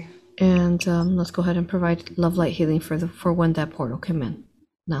angry. And let's go ahead and provide love light healing for when that portal came in.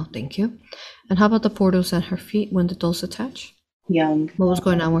 Now, thank you. And how about the portals at her feet? When did those attach? Young. What was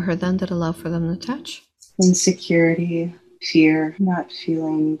going on with her then that allowed for them to attach? Insecurity, fear, not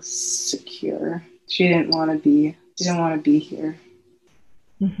feeling secure. She didn't want to be here.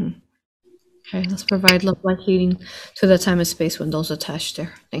 Mm-hmm. Okay, let's provide love light healing to the time and space when those attached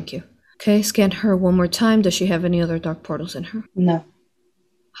there. Thank you. Okay, scan her one more time. Does she have any other dark portals in her? No.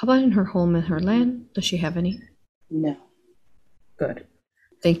 How about in her home and her land? Does she have any? No. Good.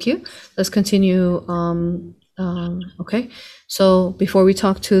 Thank you. Let's continue. Okay, so before we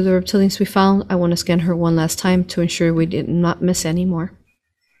talk to the reptilians we found, I want to scan her one last time to ensure we did not miss any more.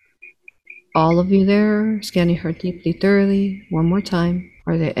 All of you there, scanning her deeply, thoroughly, one more time.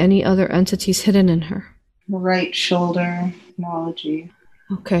 Are there any other entities hidden in her? Right shoulder, technology.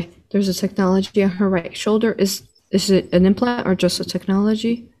 Okay, there's a technology on her right shoulder. Is it an implant or just a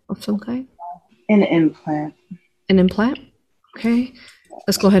technology of some kind? An implant. An implant? Okay.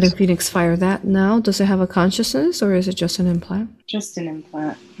 Let's go ahead and Phoenix Fire that now. Does it have a consciousness or is it just an implant? Just an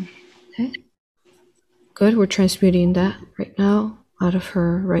implant. Okay. Good. We're transmuting that right now out of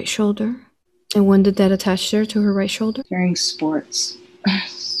her right shoulder. And when did that attach there to her right shoulder? During sports.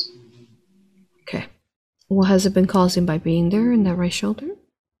 Okay. What has it been causing by being there in that right shoulder?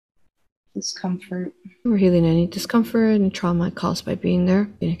 Discomfort. We're healing any discomfort and trauma caused by being there.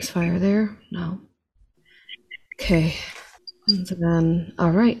 Phoenix fire there? No. Okay. And then,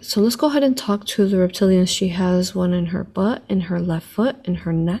 all right. So let's go ahead and talk to the reptilians. She has one in her butt, in her left foot, in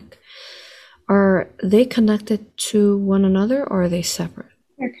her neck. Are they connected to one another or are they separate?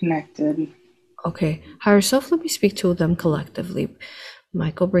 They're connected. Okay. Higher self, let me speak to them collectively.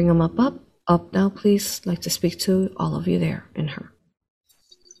 Michael, bring them up. Up now, please. Like to speak to all of you there in her.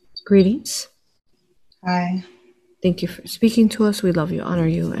 Greetings. Hi. Thank you for speaking to us. We love you, honor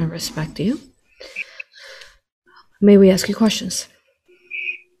you, and respect you. May we ask you questions?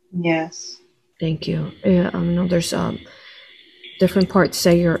 Yes. Thank you. I know there's different parts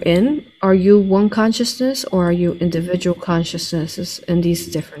that you're in. Are you one consciousness or are you individual consciousnesses in these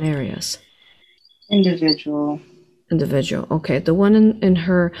different areas? Individual. Individual. Okay. The one in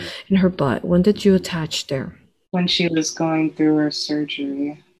her butt. When did you attach there? When she was going through her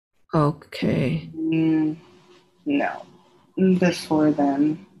surgery. Okay. No. Before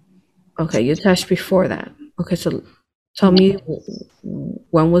then. Okay, you attached before that. Okay, so tell me,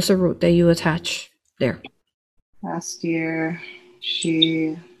 when was the root that you attached there? Last year,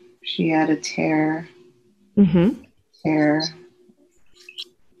 she had a tear. Mm-hmm. Tear.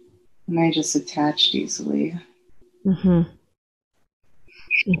 And I just attached easily. Mm-hmm.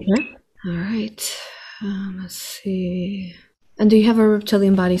 Okay. All right. Let's see. And do you have a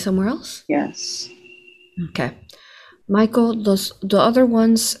reptilian body somewhere else? Yes. Okay. Michael, the other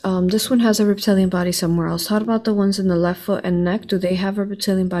ones, this one has a reptilian body somewhere else. How about the ones in the left foot and neck? Do they have a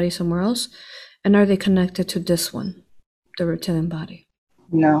reptilian body somewhere else? And are they connected to this one, the reptilian body?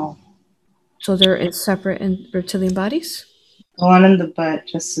 No. So they're in separate reptilian bodies? The one in the butt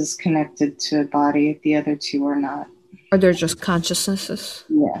just is connected to a body. The other two are not. Or they're just consciousnesses?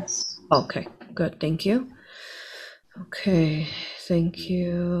 Yes. Okay, good. Thank you. Okay, thank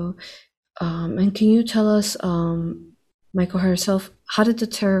you. And can you tell us, Michael herself, how did the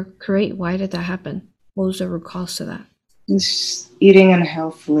tear create? Why did that happen? What was the root cause to that? Just eating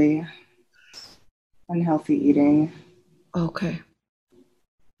unhealthily. Unhealthy eating. Okay.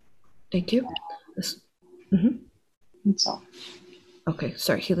 Thank you. That's all. Okay,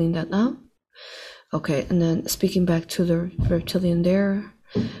 start healing that now. Okay, and then speaking back to the reptilian there,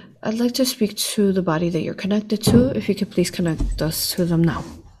 I'd like to speak to the body that you're connected to. If you could please connect us to them now.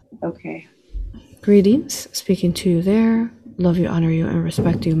 Okay. Greetings, speaking to you there. Love you, honor you, and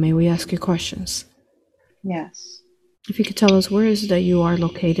respect you. May we ask you questions? Yes. If you could tell us, where is it that you are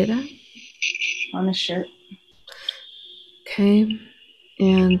located at? On a ship. Okay.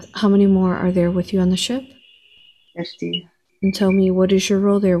 And how many more are there with you on the ship? 50. And tell me, what is your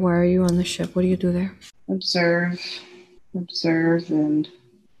role there? Why are you on the ship? What do you do there? Observe, and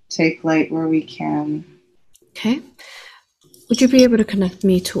take light where we can. Okay. Would you be able to connect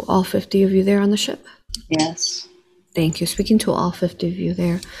me to all 50 of you there on the ship? Yes. Thank you. Speaking to all 50 of you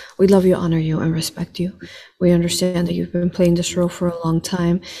there, we love you, honor you, and respect you. We understand that you've been playing this role for a long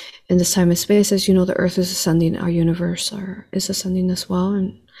time. In this time and space, as you know, the Earth is ascending, our universe is ascending as well,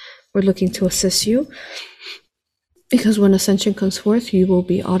 and we're looking to assist you. Because when ascension comes forth, you will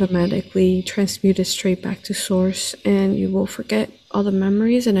be automatically transmuted straight back to source, and you will forget all the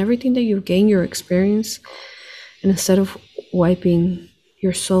memories and everything that you've gained, your experience. And instead of wiping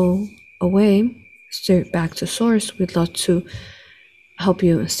your soul away, straight back to source, we'd love to help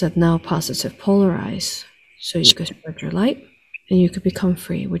you instead now positive polarize, so you could spread your light and you could become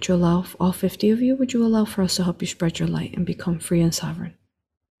free. Would you allow all 50 of you? Would you allow for us to help you spread your light and become free and sovereign?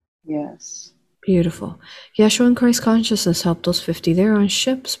 Yes. Beautiful. Yeshua and Christ consciousness helped those 50 there on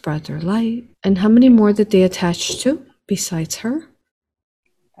ship spread their light. And how many more did they attach to besides her?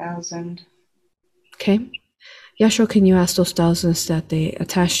 1,000. Okay. Yeshua, can you ask those thousands that they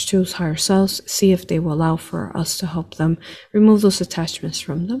attach to higher selves, see if they will allow for us to help them remove those attachments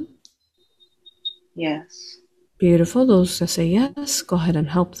from them? Yes. Beautiful. Those that say yes, go ahead and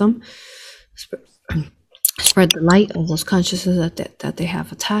help them spread the light of those consciousnesses that they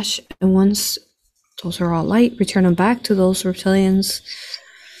have attached. And once those are all light, return them back to those reptilians,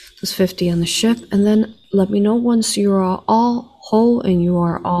 those 50 on the ship, and then let me know once you are all whole and you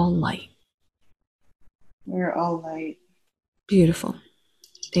are all light. We're all light. Beautiful.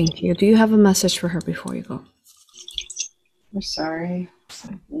 Thank you. Do you have a message for her before you go? We're sorry.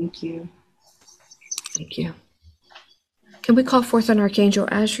 Thank you. Thank you. Can we call forth an Archangel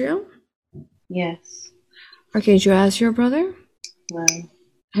Azrael? Yes. Archangel Azrael, brother? Hello.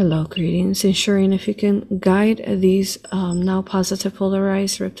 Hello, greetings. Ensuring if you can guide these now positive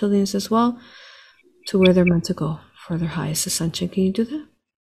polarized reptilians as well, to where they're meant to go for their highest ascension. Can you do that?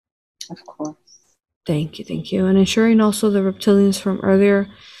 Of course. Thank you, thank you. And ensuring also the reptilians from earlier.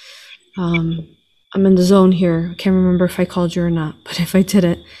 I'm in the zone here. I can't remember if I called you or not, but if I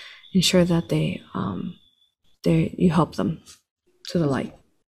didn't, ensure that you help them to the light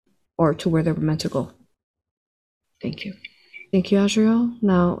or to where they were meant to go. Thank you. Thank you, Azrael.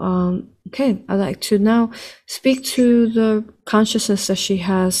 Now, okay, I'd like to now speak to the consciousness that she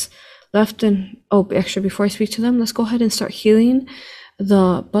has left in. Oh, actually, before I speak to them, let's go ahead and start healing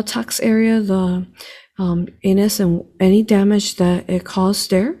the buttocks area, the anus, and any damage that it caused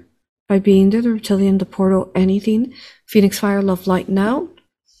there by being there, the reptilian, the portal, anything. Phoenix fire, love, light now,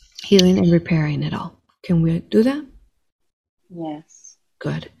 healing and repairing it all. Can we do that? Yes.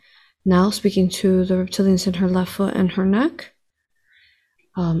 Good. Now speaking to the reptilians in her left foot and her neck.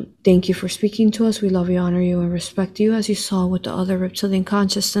 Thank you for speaking to us. We love you, honor you, and respect you. As you saw with the other reptilian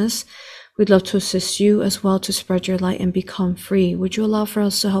consciousness, we'd love to assist you as well to spread your light and become free. Would you allow for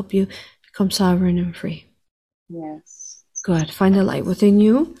us to help you become sovereign and free? Yes. Good. Find the light within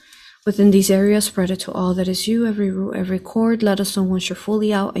you. Within these areas, spread it to all that is you, every root, every cord. Let us know once you're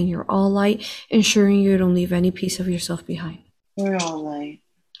fully out and you're all light, ensuring you don't leave any piece of yourself behind. We're all light.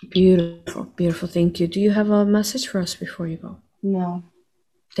 Beautiful, beautiful. Thank you. Do you have a message for us before you go? No.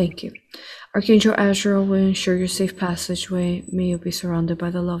 Thank you. Archangel Azrael will ensure your safe passageway. May you be surrounded by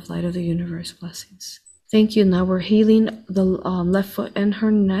the love light of the universe. Blessings. Thank you. Now we're healing the left foot and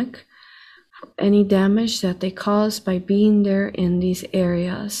her neck for any damage that they caused by being there in these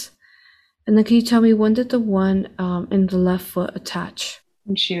areas. And then can you tell me, when did the one in the left foot attach?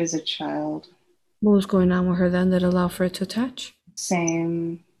 When she was a child. What was going on with her then that allowed for it to attach?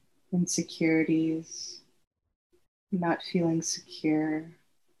 Same insecurities, not feeling secure,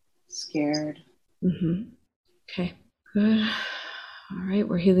 scared. Okay, good. All right,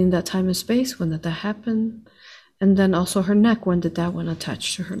 we're healing that time and space. When did that happen? And then also her neck. When did that one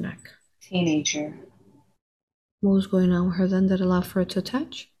attach to her neck? Teenager. What was going on with her then that allowed for it to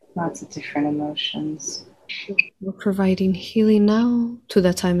attach? Lots of different emotions. We're providing healing now to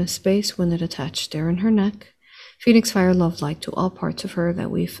that time and space when it attached there in her neck. Phoenix fire, love, light to all parts of her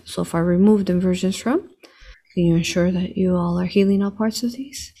that we've so far removed inversions from. Can you ensure that you all are healing all parts of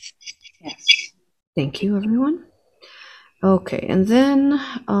these? Yes. Thank you, everyone. Okay, and then,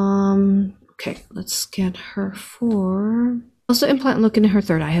 okay, let's scan her for... Also, implant looking at her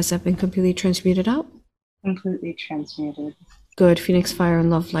third eye. Has that been completely transmuted out? Completely transmuted. Good. Phoenix fire and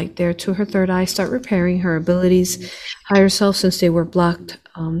love light there to her third eye. Start repairing her abilities, higher self, since they were blocked,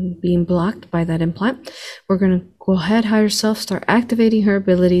 being blocked by that implant. We're going to go ahead, higher self, start activating her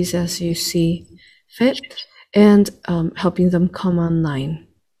abilities as you see fit, and helping them come online.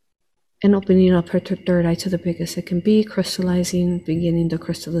 And opening up her third eye to the biggest it can be, crystallizing, beginning the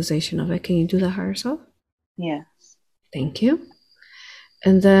crystallization of it. Can you do that higher self? Yes. Thank you.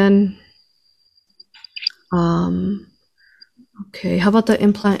 And then, okay, how about the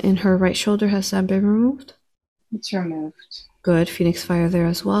implant in her right shoulder? Has that been removed? It's removed. Good. Phoenix fire there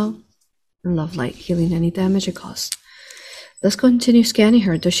as well. And love light, healing any damage it caused. Let's continue scanning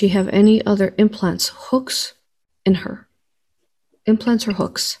her. Does she have any other implants, hooks in her? Implants or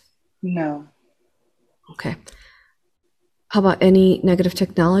hooks? No. Okay. How about any negative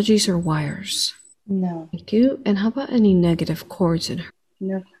technologies or wires? No. Thank you. And how about any negative cords in her?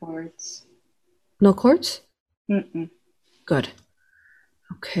 No cords. No cords? Mm-mm. Good.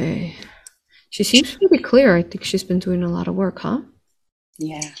 Okay. She seems pretty clear. I think she's been doing a lot of work, huh?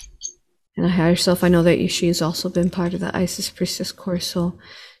 Yeah. And herself, I know that she's also been part of the Isis Priestess course, so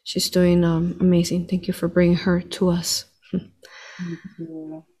she's doing amazing. Thank you for bringing her to us. Thank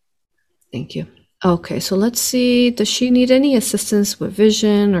you. Thank you. Okay, so let's see. Does she need any assistance with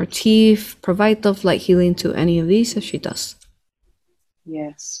vision or teeth? Provide love light healing to any of these if she does.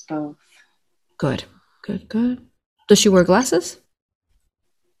 Yes, both. Good, good, good. Does she wear glasses?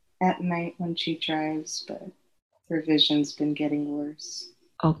 At night when she drives, but her vision's been getting worse.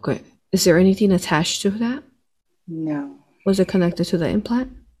 Oh, good. Is there anything attached to that? No. Was it connected to the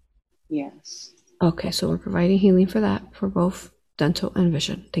implant? Yes. Okay, so we're providing healing for that, for both dental and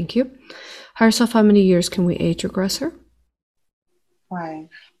vision. Thank you. Higher self, how many years can we age regress her? 5.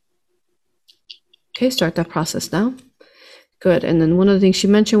 Okay, start that process now. Good. And then one of the things she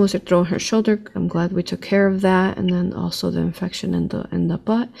mentioned was her throat and her shoulder. I'm glad we took care of that. And then also the infection in the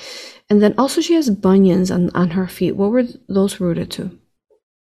butt. And then also she has bunions on her feet. What were those rooted to?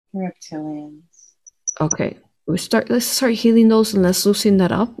 Reptilians. Okay. Let's start healing those, and let's loosen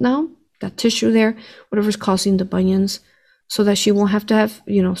that up now. That tissue there, whatever's causing the bunions, so that she won't have to have,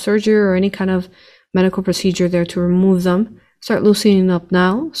 surgery or any kind of medical procedure there to remove them. Start loosening up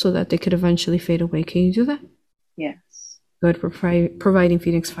now so that they could eventually fade away. Can you do that? Yes. Good. We're providing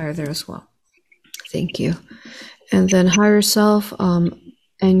Phoenix Fire there as well. Thank you. And then higher self and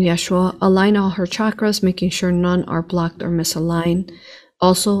Yeshua, align all her chakras, making sure none are blocked or misaligned.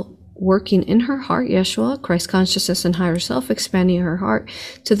 Also working in her heart, Yeshua, Christ consciousness and higher self, expanding her heart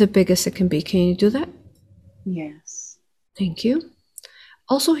to the biggest it can be. Can you do that? Yes. Thank you.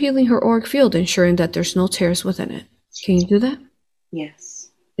 Also healing her auric field, ensuring that there's no tears within it. Can you do that?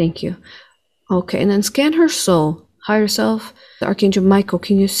 Yes. Thank you. Okay, and then scan her soul, higher self, the Archangel Michael.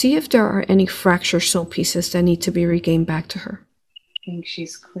 Can you see if there are any fractured soul pieces that need to be regained back to her? I think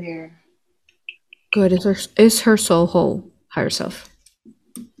she's clear. Good. Is her soul whole, higher self?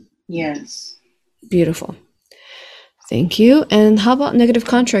 Yes. Beautiful. Thank you. And how about negative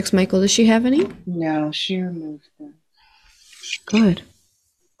contracts, Michael? Does she have any? No, she removed them. Good.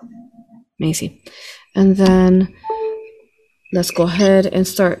 Amazing. And then let's go ahead and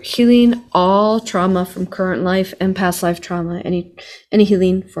start healing all trauma from current life and past life trauma. Any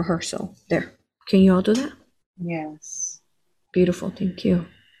healing for her soul. There. Can you all do that? Yes. Beautiful. Thank you.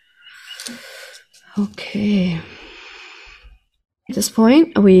 Okay. At this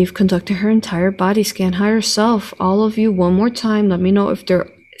point, we've conducted her entire body scan, higher self. All of you, one more time. Let me know if there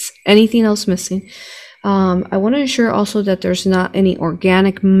is anything else missing. I want to ensure also that there's not any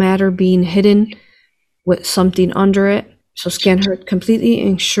organic matter being hidden with something under it. So scan her completely,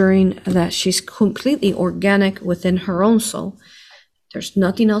 ensuring that she's completely organic within her own soul. There's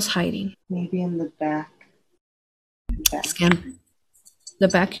nothing else hiding. Maybe in the back. Scan the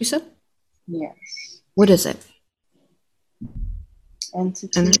back, you said? Yes. What is it?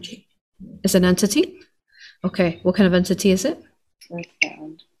 Entity. Energy. Is it an entity? Okay. What kind of entity is it?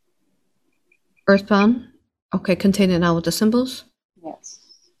 Earthbound. Earthbound? Okay. Contain it now with the symbols? Yes.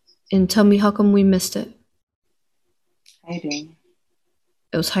 And tell me how come we missed it? Hiding.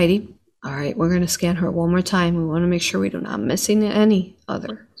 It was hiding? All right. We're going to scan her one more time. We want to make sure we do not missing any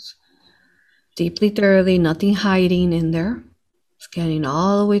others. Deeply, thoroughly, nothing hiding in there. Scanning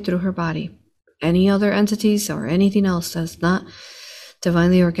all the way through her body. Any other entities or anything else that's not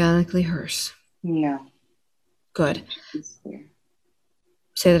divinely, organically hers? No. Good. She's clear.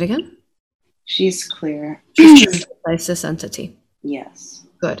 Say that again? She's clear. Besides this entity. Yes.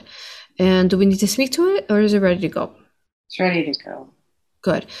 Good. And do we need to speak to it, or is it ready to go? It's ready to go.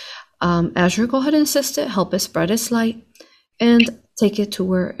 Good. Azure, go ahead and assist it. Help it spread its light. And take it to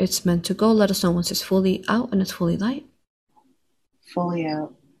where it's meant to go. Let us know once it's fully out and it's fully light. Fully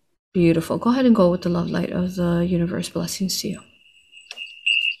out. Beautiful. Go ahead and go with the love light of the universe. Blessings to you.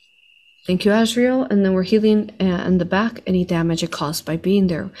 Thank you, Azrael. And then we're healing in the back any damage it caused by being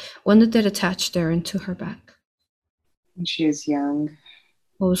there. When did it attach there into her back? When she was young.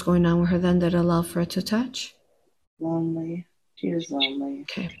 What was going on with her then that allowed for it to attach? Lonely. She was lonely.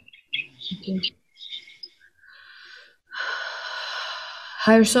 Okay. Thank you.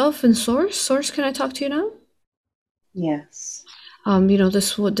 Higher self and source. Source, can I talk to you now? Yes.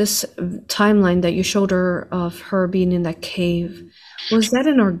 This timeline that you showed her of her being in that cave, was that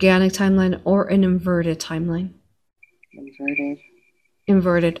an organic timeline or an inverted timeline? Inverted.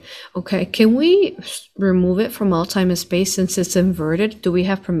 Inverted. Okay. Can we remove it from all time and space since it's inverted? Do we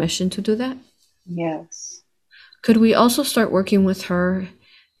have permission to do that? Yes. Could we also start working with her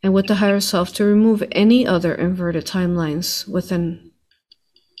and with the higher self to remove any other inverted timelines within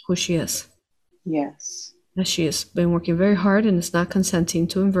who she is? Yes. As she has been working very hard and is not consenting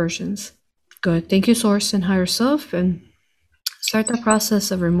to inversions. Good. Thank you, Source and Higher Self, and start the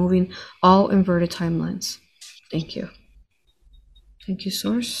process of removing all inverted timelines. Thank you. Thank you,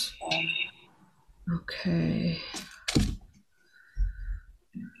 Source. Okay.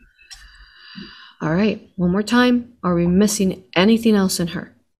 All right. One more time. Are we missing anything else in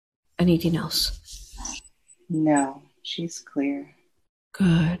her? Anything else? No. She's clear.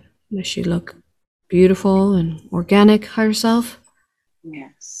 Good. Does she look beautiful and organic, Higher Self?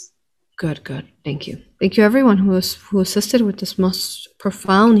 Yes. Good, good. Thank you. Thank you, everyone who assisted with this most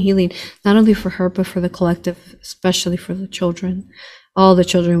profound healing, not only for her, but for the collective, especially for the children, all the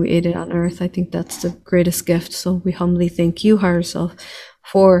children we aided on earth. I think that's the greatest gift. So we humbly thank you, Higher Self,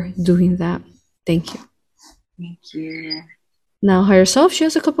 for doing that. Thank you. Thank you. Now, Higher Self, she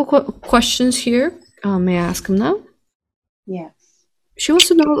has a couple questions here. May I ask them now? Yes. She wants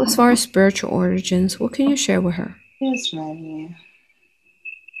to know, as far as spiritual origins, what can you share with her? She has many.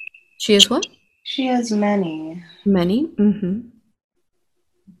 She is what? She has many. Many? Mm-hmm.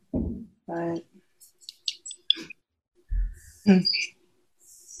 But in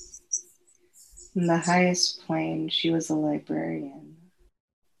the highest plane, she was a librarian.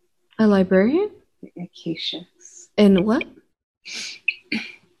 A librarian? The Akashics. And what?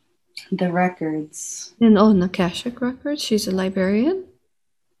 The records. And oh, Akashic records. She's a librarian.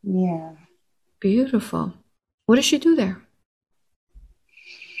 Yeah. Beautiful. What does she do there?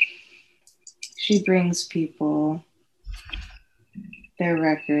 She brings people their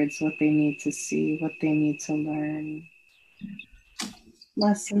records, what they need to see, what they need to learn,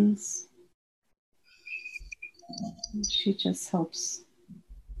 lessons. She just helps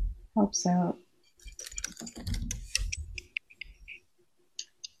out.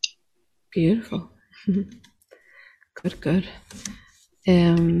 Beautiful. Good.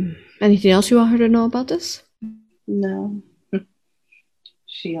 Anything else you want her to know about this? No.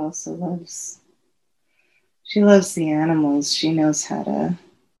 She also loves the animals. She knows how to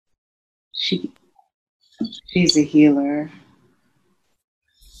she's a healer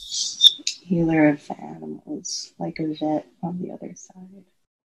of the animals, like a vet on the other side.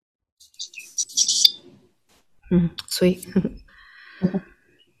 Sweet.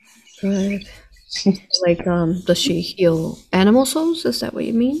 Good. Like, does she heal animal souls? Is that what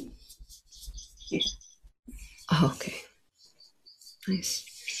you mean? Yeah. Oh, okay. Nice.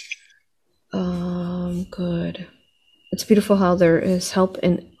 Good. It's beautiful how there is help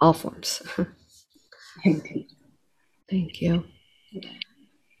in all forms. Indeed. Thank you.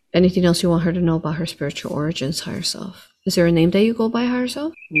 Anything else you want her to know about her spiritual origins, higher self? Is there a name that you go by, higher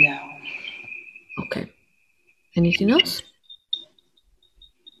self? No. Okay. Anything else?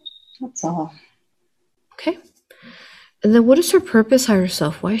 That's all. Okay. And then what is her purpose, higher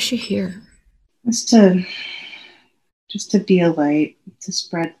self? Why is she here? Just to be a light, to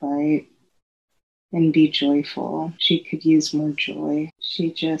spread light and be joyful. She could use more joy.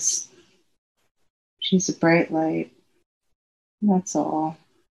 She's a bright light. That's all.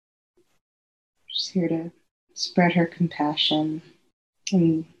 She's here to spread her compassion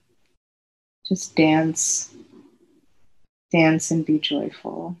and just dance and be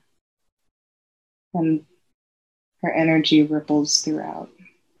joyful. And her energy ripples throughout.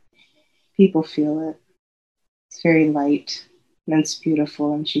 People feel it. It's very light and it's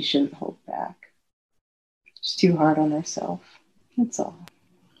beautiful, and she shouldn't hold back. She's too hard on herself. That's all.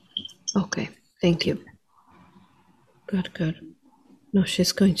 Okay. Thank you. Good. No,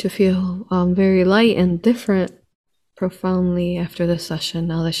 she's going to feel very light and different profoundly after this session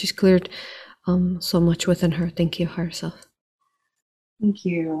now that she's cleared so much within her. Thank you, herself. Thank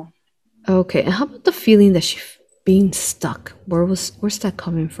you. Okay, and how about the feeling that she's being stuck? Where's that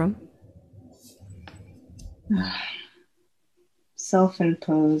coming from?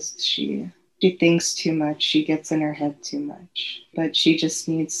 Self-imposed. She thinks too much. She gets in her head too much. But she just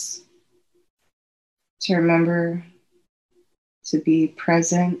needs to remember to be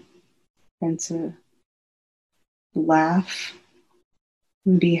present and to laugh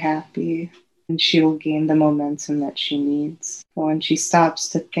and be happy, and she'll gain the momentum that she needs. But when she stops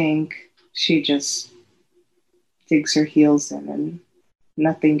to think, she just digs her heels in and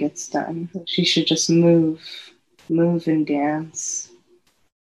nothing gets done. She should just move and dance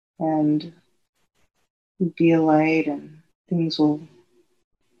and be a light, and things will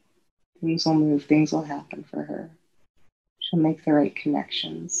move, things will happen for her. She'll make the right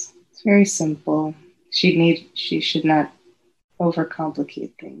connections. It's very simple. She should not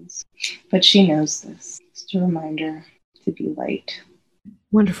overcomplicate things. But she knows this. Just a reminder to be light.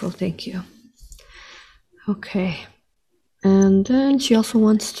 Wonderful, thank you. Okay. And then she also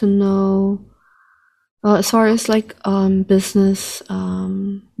wants to know, as far as like business,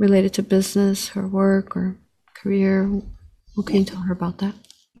 related to business, her work or career, what can you tell her about that?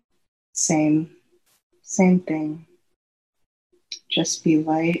 Same thing. Just be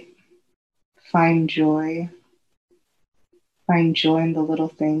light. Find joy. Find joy in the little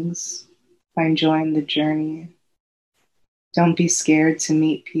things. Find joy in the journey. Don't be scared to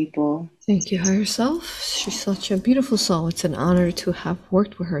meet people. Thank you, higher self. She's such a beautiful soul. It's an honor to have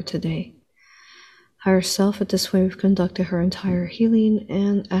worked with her today. Higher self, at this way we've conducted her entire healing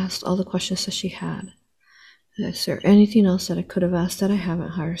and asked all the questions that she had. Is there anything else that I could have asked that I haven't,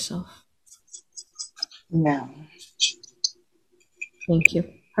 higher self? No. Thank you.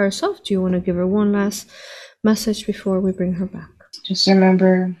 Higher self, do you want to give her one last message before we bring her back? Just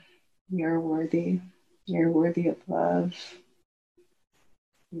remember, you're worthy. You're worthy of love.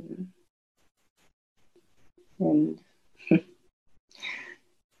 And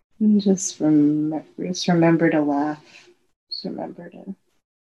just remember to laugh. Just remember to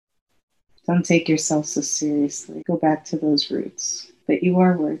don't take yourself so seriously. Go back to those roots. But you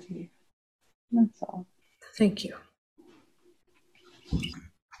are worthy. That's all. Thank you.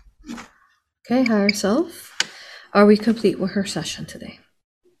 Okay, higher self, are we complete with her session today?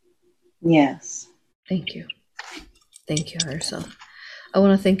 Yes. Thank you. Thank you, higher self. I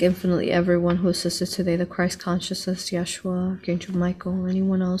want to thank infinitely everyone who assisted today, the Christ Consciousness, Yeshua, Archangel Michael,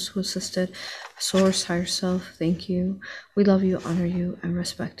 anyone else who assisted, Source, higher self, thank you. We love you, honor you, and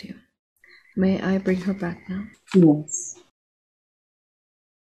respect you. May I bring her back now? Yes.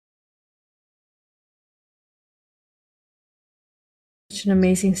 Such an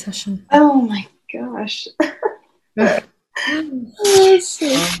amazing session. Oh my gosh. Oh, so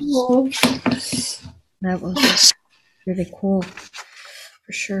cool. That was really cool,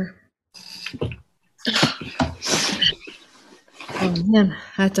 for sure. Oh man,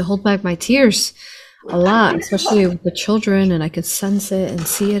 I had to hold back my tears a lot, especially with the children, and I could sense it and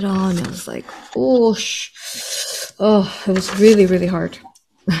see it all, and I was like, oh, it was really, really hard.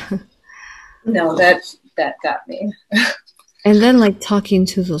 No, that got me. And then, like, talking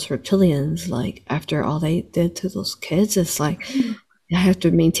to those reptilians, like, after all they did to those kids, it's like, I have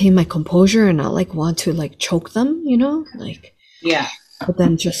to maintain my composure and not, like, want to, like, choke them, you know? Like, Yeah. but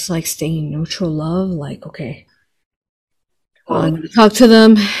then just, like, staying neutral love, like, okay, I'm going to talk to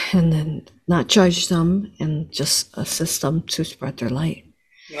them and then not judge them and just assist them to spread their light.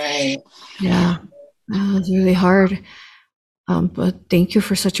 Right. Yeah, that was really hard. But thank you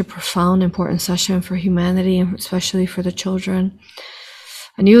for such a profound, important session for humanity, and especially for the children.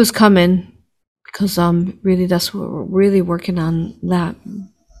 I knew it was coming because really that's what we're really working on that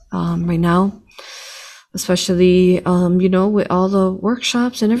right now. Especially with all the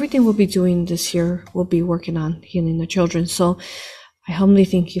workshops and everything we'll be doing this year, we'll be working on healing the children. So I humbly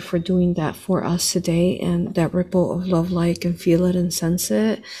thank you for doing that for us today, and that ripple of love, light, and feel it and sense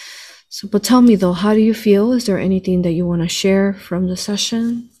it. So, but tell me though, how do you feel? Is there anything that you want to share from the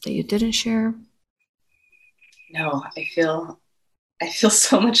session that you didn't share? No, I feel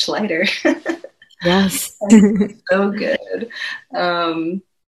so much lighter. Yes. So good.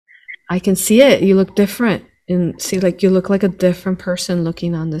 I can see it. You look different, and see, like, you look like a different person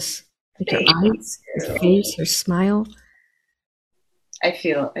looking on this. Like your eyes, your face, your smile. I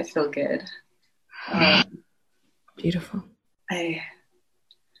feel good. Beautiful.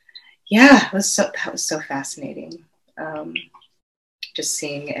 That was so fascinating. Just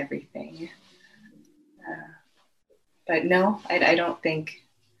seeing everything. But no, I don't think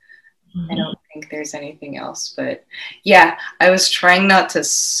there's anything else. But yeah, I was trying not to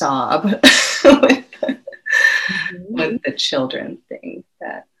sob with the children thing.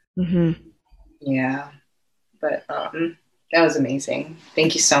 Yeah, but that was amazing.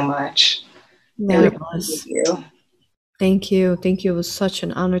 Thank you so much. That was. Thank you. Thank you. It was such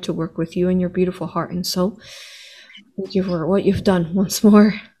an honor to work with you and your beautiful heart and soul. Thank you for what you've done once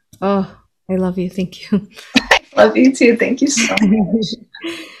more. Oh, I love you. Thank you. I love you too. Thank you so much.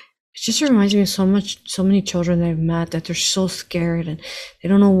 It just reminds me of so many children that I've met that they're so scared and they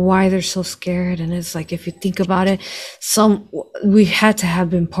don't know why they're so scared. And it's like, if you think about it, we had to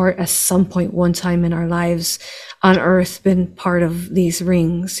have been part at some point, one time in our lives on earth, been part of these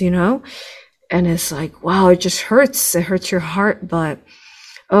rings, And it's like, wow, it just hurts. It hurts your heart, but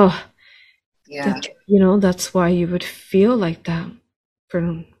yeah, that's why you would feel like that.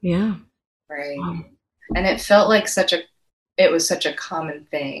 Right. Wow. And it felt like it was such a common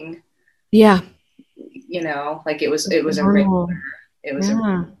thing. Yeah. Like it was a regular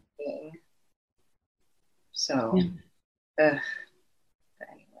thing. So, but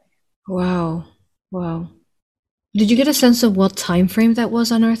anyway. Wow. Did you get a sense of what time frame that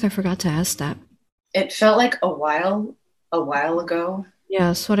was on Earth? I forgot to ask that. It felt like a while ago. Yeah,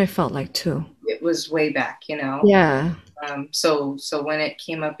 that's what I felt like too. It was way back, Yeah. So when it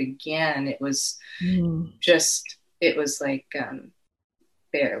came up again, it was it was like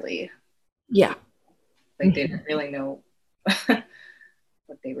barely. Yeah. Like they didn't really know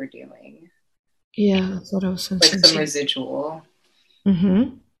what they were doing. Yeah, that's what I was sensing. Like some residual.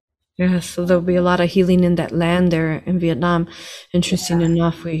 Yeah, so there'll be a lot of healing in that land there in Vietnam. Interesting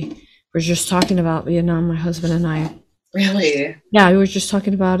enough, we were just talking about Vietnam, my husband and I. Really? Yeah, we were just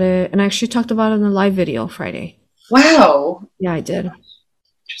talking about it, and I actually talked about it in the live video Friday. Wow. Yeah, I did.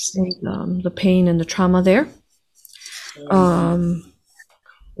 Interesting. And, the pain and the trauma there.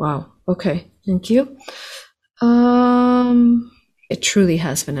 Wow. Okay. Thank you. It truly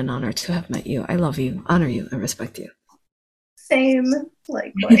has been an honor to have met you. I love you, honor you, and respect you. Same.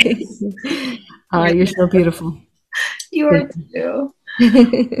 Likewise. You're so beautiful. You are too.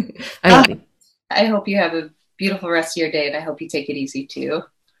 I love you. I hope you have a beautiful rest of your day, and I hope you take it easy too.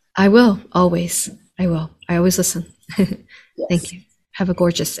 I will, always. I will. I always listen. Yes. Thank you. Have a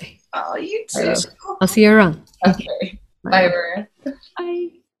gorgeous day. Oh, you too. I'll see you around. Okay. Bye, Vera. Bye.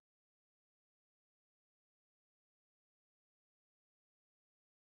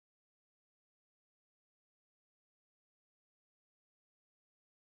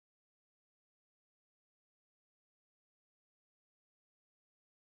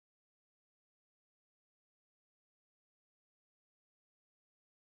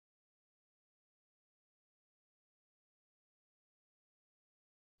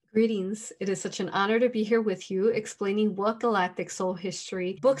 Greetings. It is such an honor to be here with you, explaining what Galactic Soul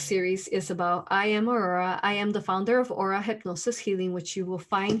History book series is about. I am A.U.R.A. I am the founder of A.U.R.A Hypnosis Healing, which you will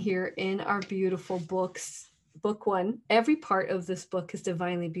find here in our beautiful books. Book 1. Every part of this book is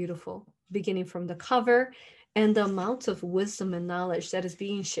divinely beautiful, beginning from the cover and the amount of wisdom and knowledge that is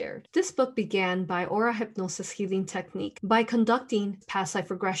being shared. This book began by A.U.R.A Hypnosis Healing Technique by conducting past life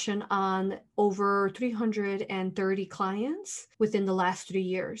regression on over 330 clients within the last 3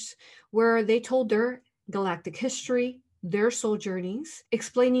 years, where they told their galactic history, their soul journeys,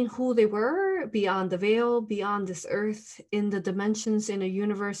 explaining who they were beyond the veil, beyond this earth, in the dimensions, in a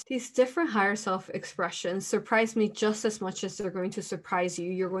universe. These different higher self expressions surprise me just as much as they're going to surprise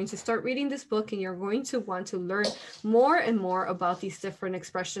you. You're going to start reading this book and you're going to want to learn more and more about these different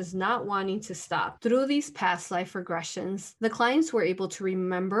expressions, not wanting to stop. Through these past life regressions, the clients were able to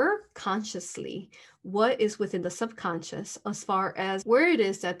remember consciously what is within the subconscious as far as where it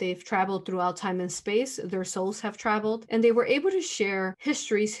is that they've traveled throughout time and space, their souls have traveled, and they were able to share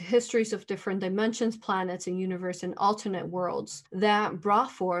histories of different dimensions, planets, and universe and alternate worlds that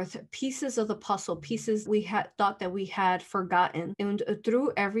brought forth pieces of the puzzle, pieces we had thought that we had forgotten. And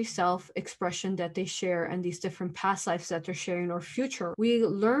through every self-expression that they share and these different past lives that they're sharing or future, we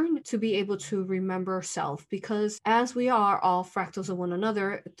learn to be able to remember self, because as we are all fractals of one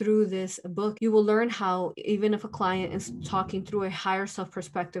another, through this book, you will learn how even if a client is talking through a higher self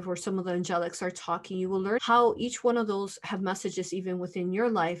perspective or some of the angelics are talking, you will learn how each one of those have messages even within your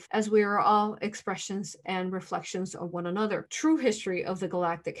life, as we are all expressions and reflections of one another. True history of the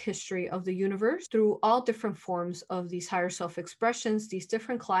galactic history of the universe through all different forms of these higher self expressions, these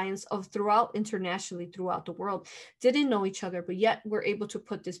different clients of throughout internationally throughout the world didn't know each other, but yet we're able to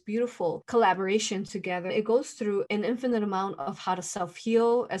put this beautiful collaboration together. It goes through an infinite amount of how to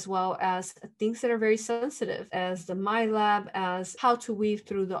self-heal, as well as things that are very sensitive, as the mind lab, as how to weave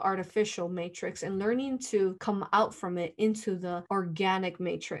through the artificial matrix and learning to come out from it into the organic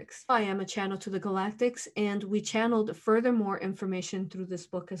matrix. I am a channel to the galactics, and we channeled furthermore information through this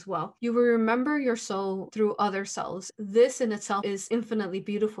book as well. You will remember your soul through other selves. This in itself is infinitely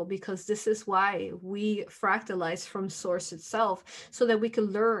beautiful, because this is why we fractalize from source itself, so that we can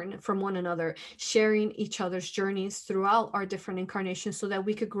learn from one another, sharing each other's journeys throughout our different incarnations, so that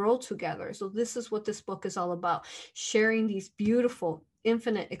we could grow together. So this is what this book is all about, sharing these beautiful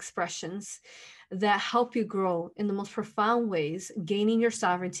infinite expressions that help you grow in the most profound ways, gaining your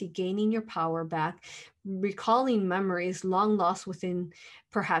sovereignty, gaining your power back, recalling memories long lost within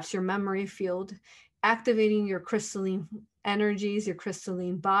perhaps your memory field, activating your crystalline energies, your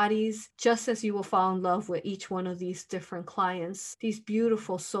crystalline bodies, just as you will fall in love with each one of these different clients, these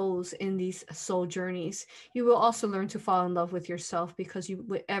beautiful souls in these soul journeys. You will also learn to fall in love with yourself, because you,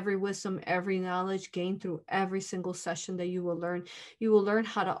 with every wisdom, every knowledge gained through every single session that you will learn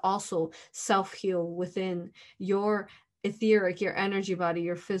how to also self-heal within your etheric, your energy body,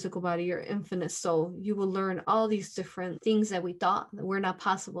 your physical body, your infinite soul. You will learn all these different things that we thought were not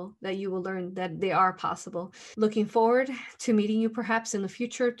possible, that you will learn that they are possible. Looking forward to meeting you perhaps in the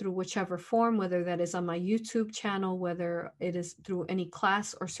future through whichever form, whether that is on my YouTube channel, whether it is through any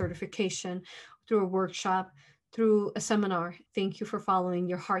class or certification, through a workshop, through a seminar. Thank you for following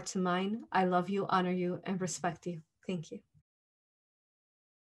your heart to mine. I love you, honor you, and respect you. Thank you.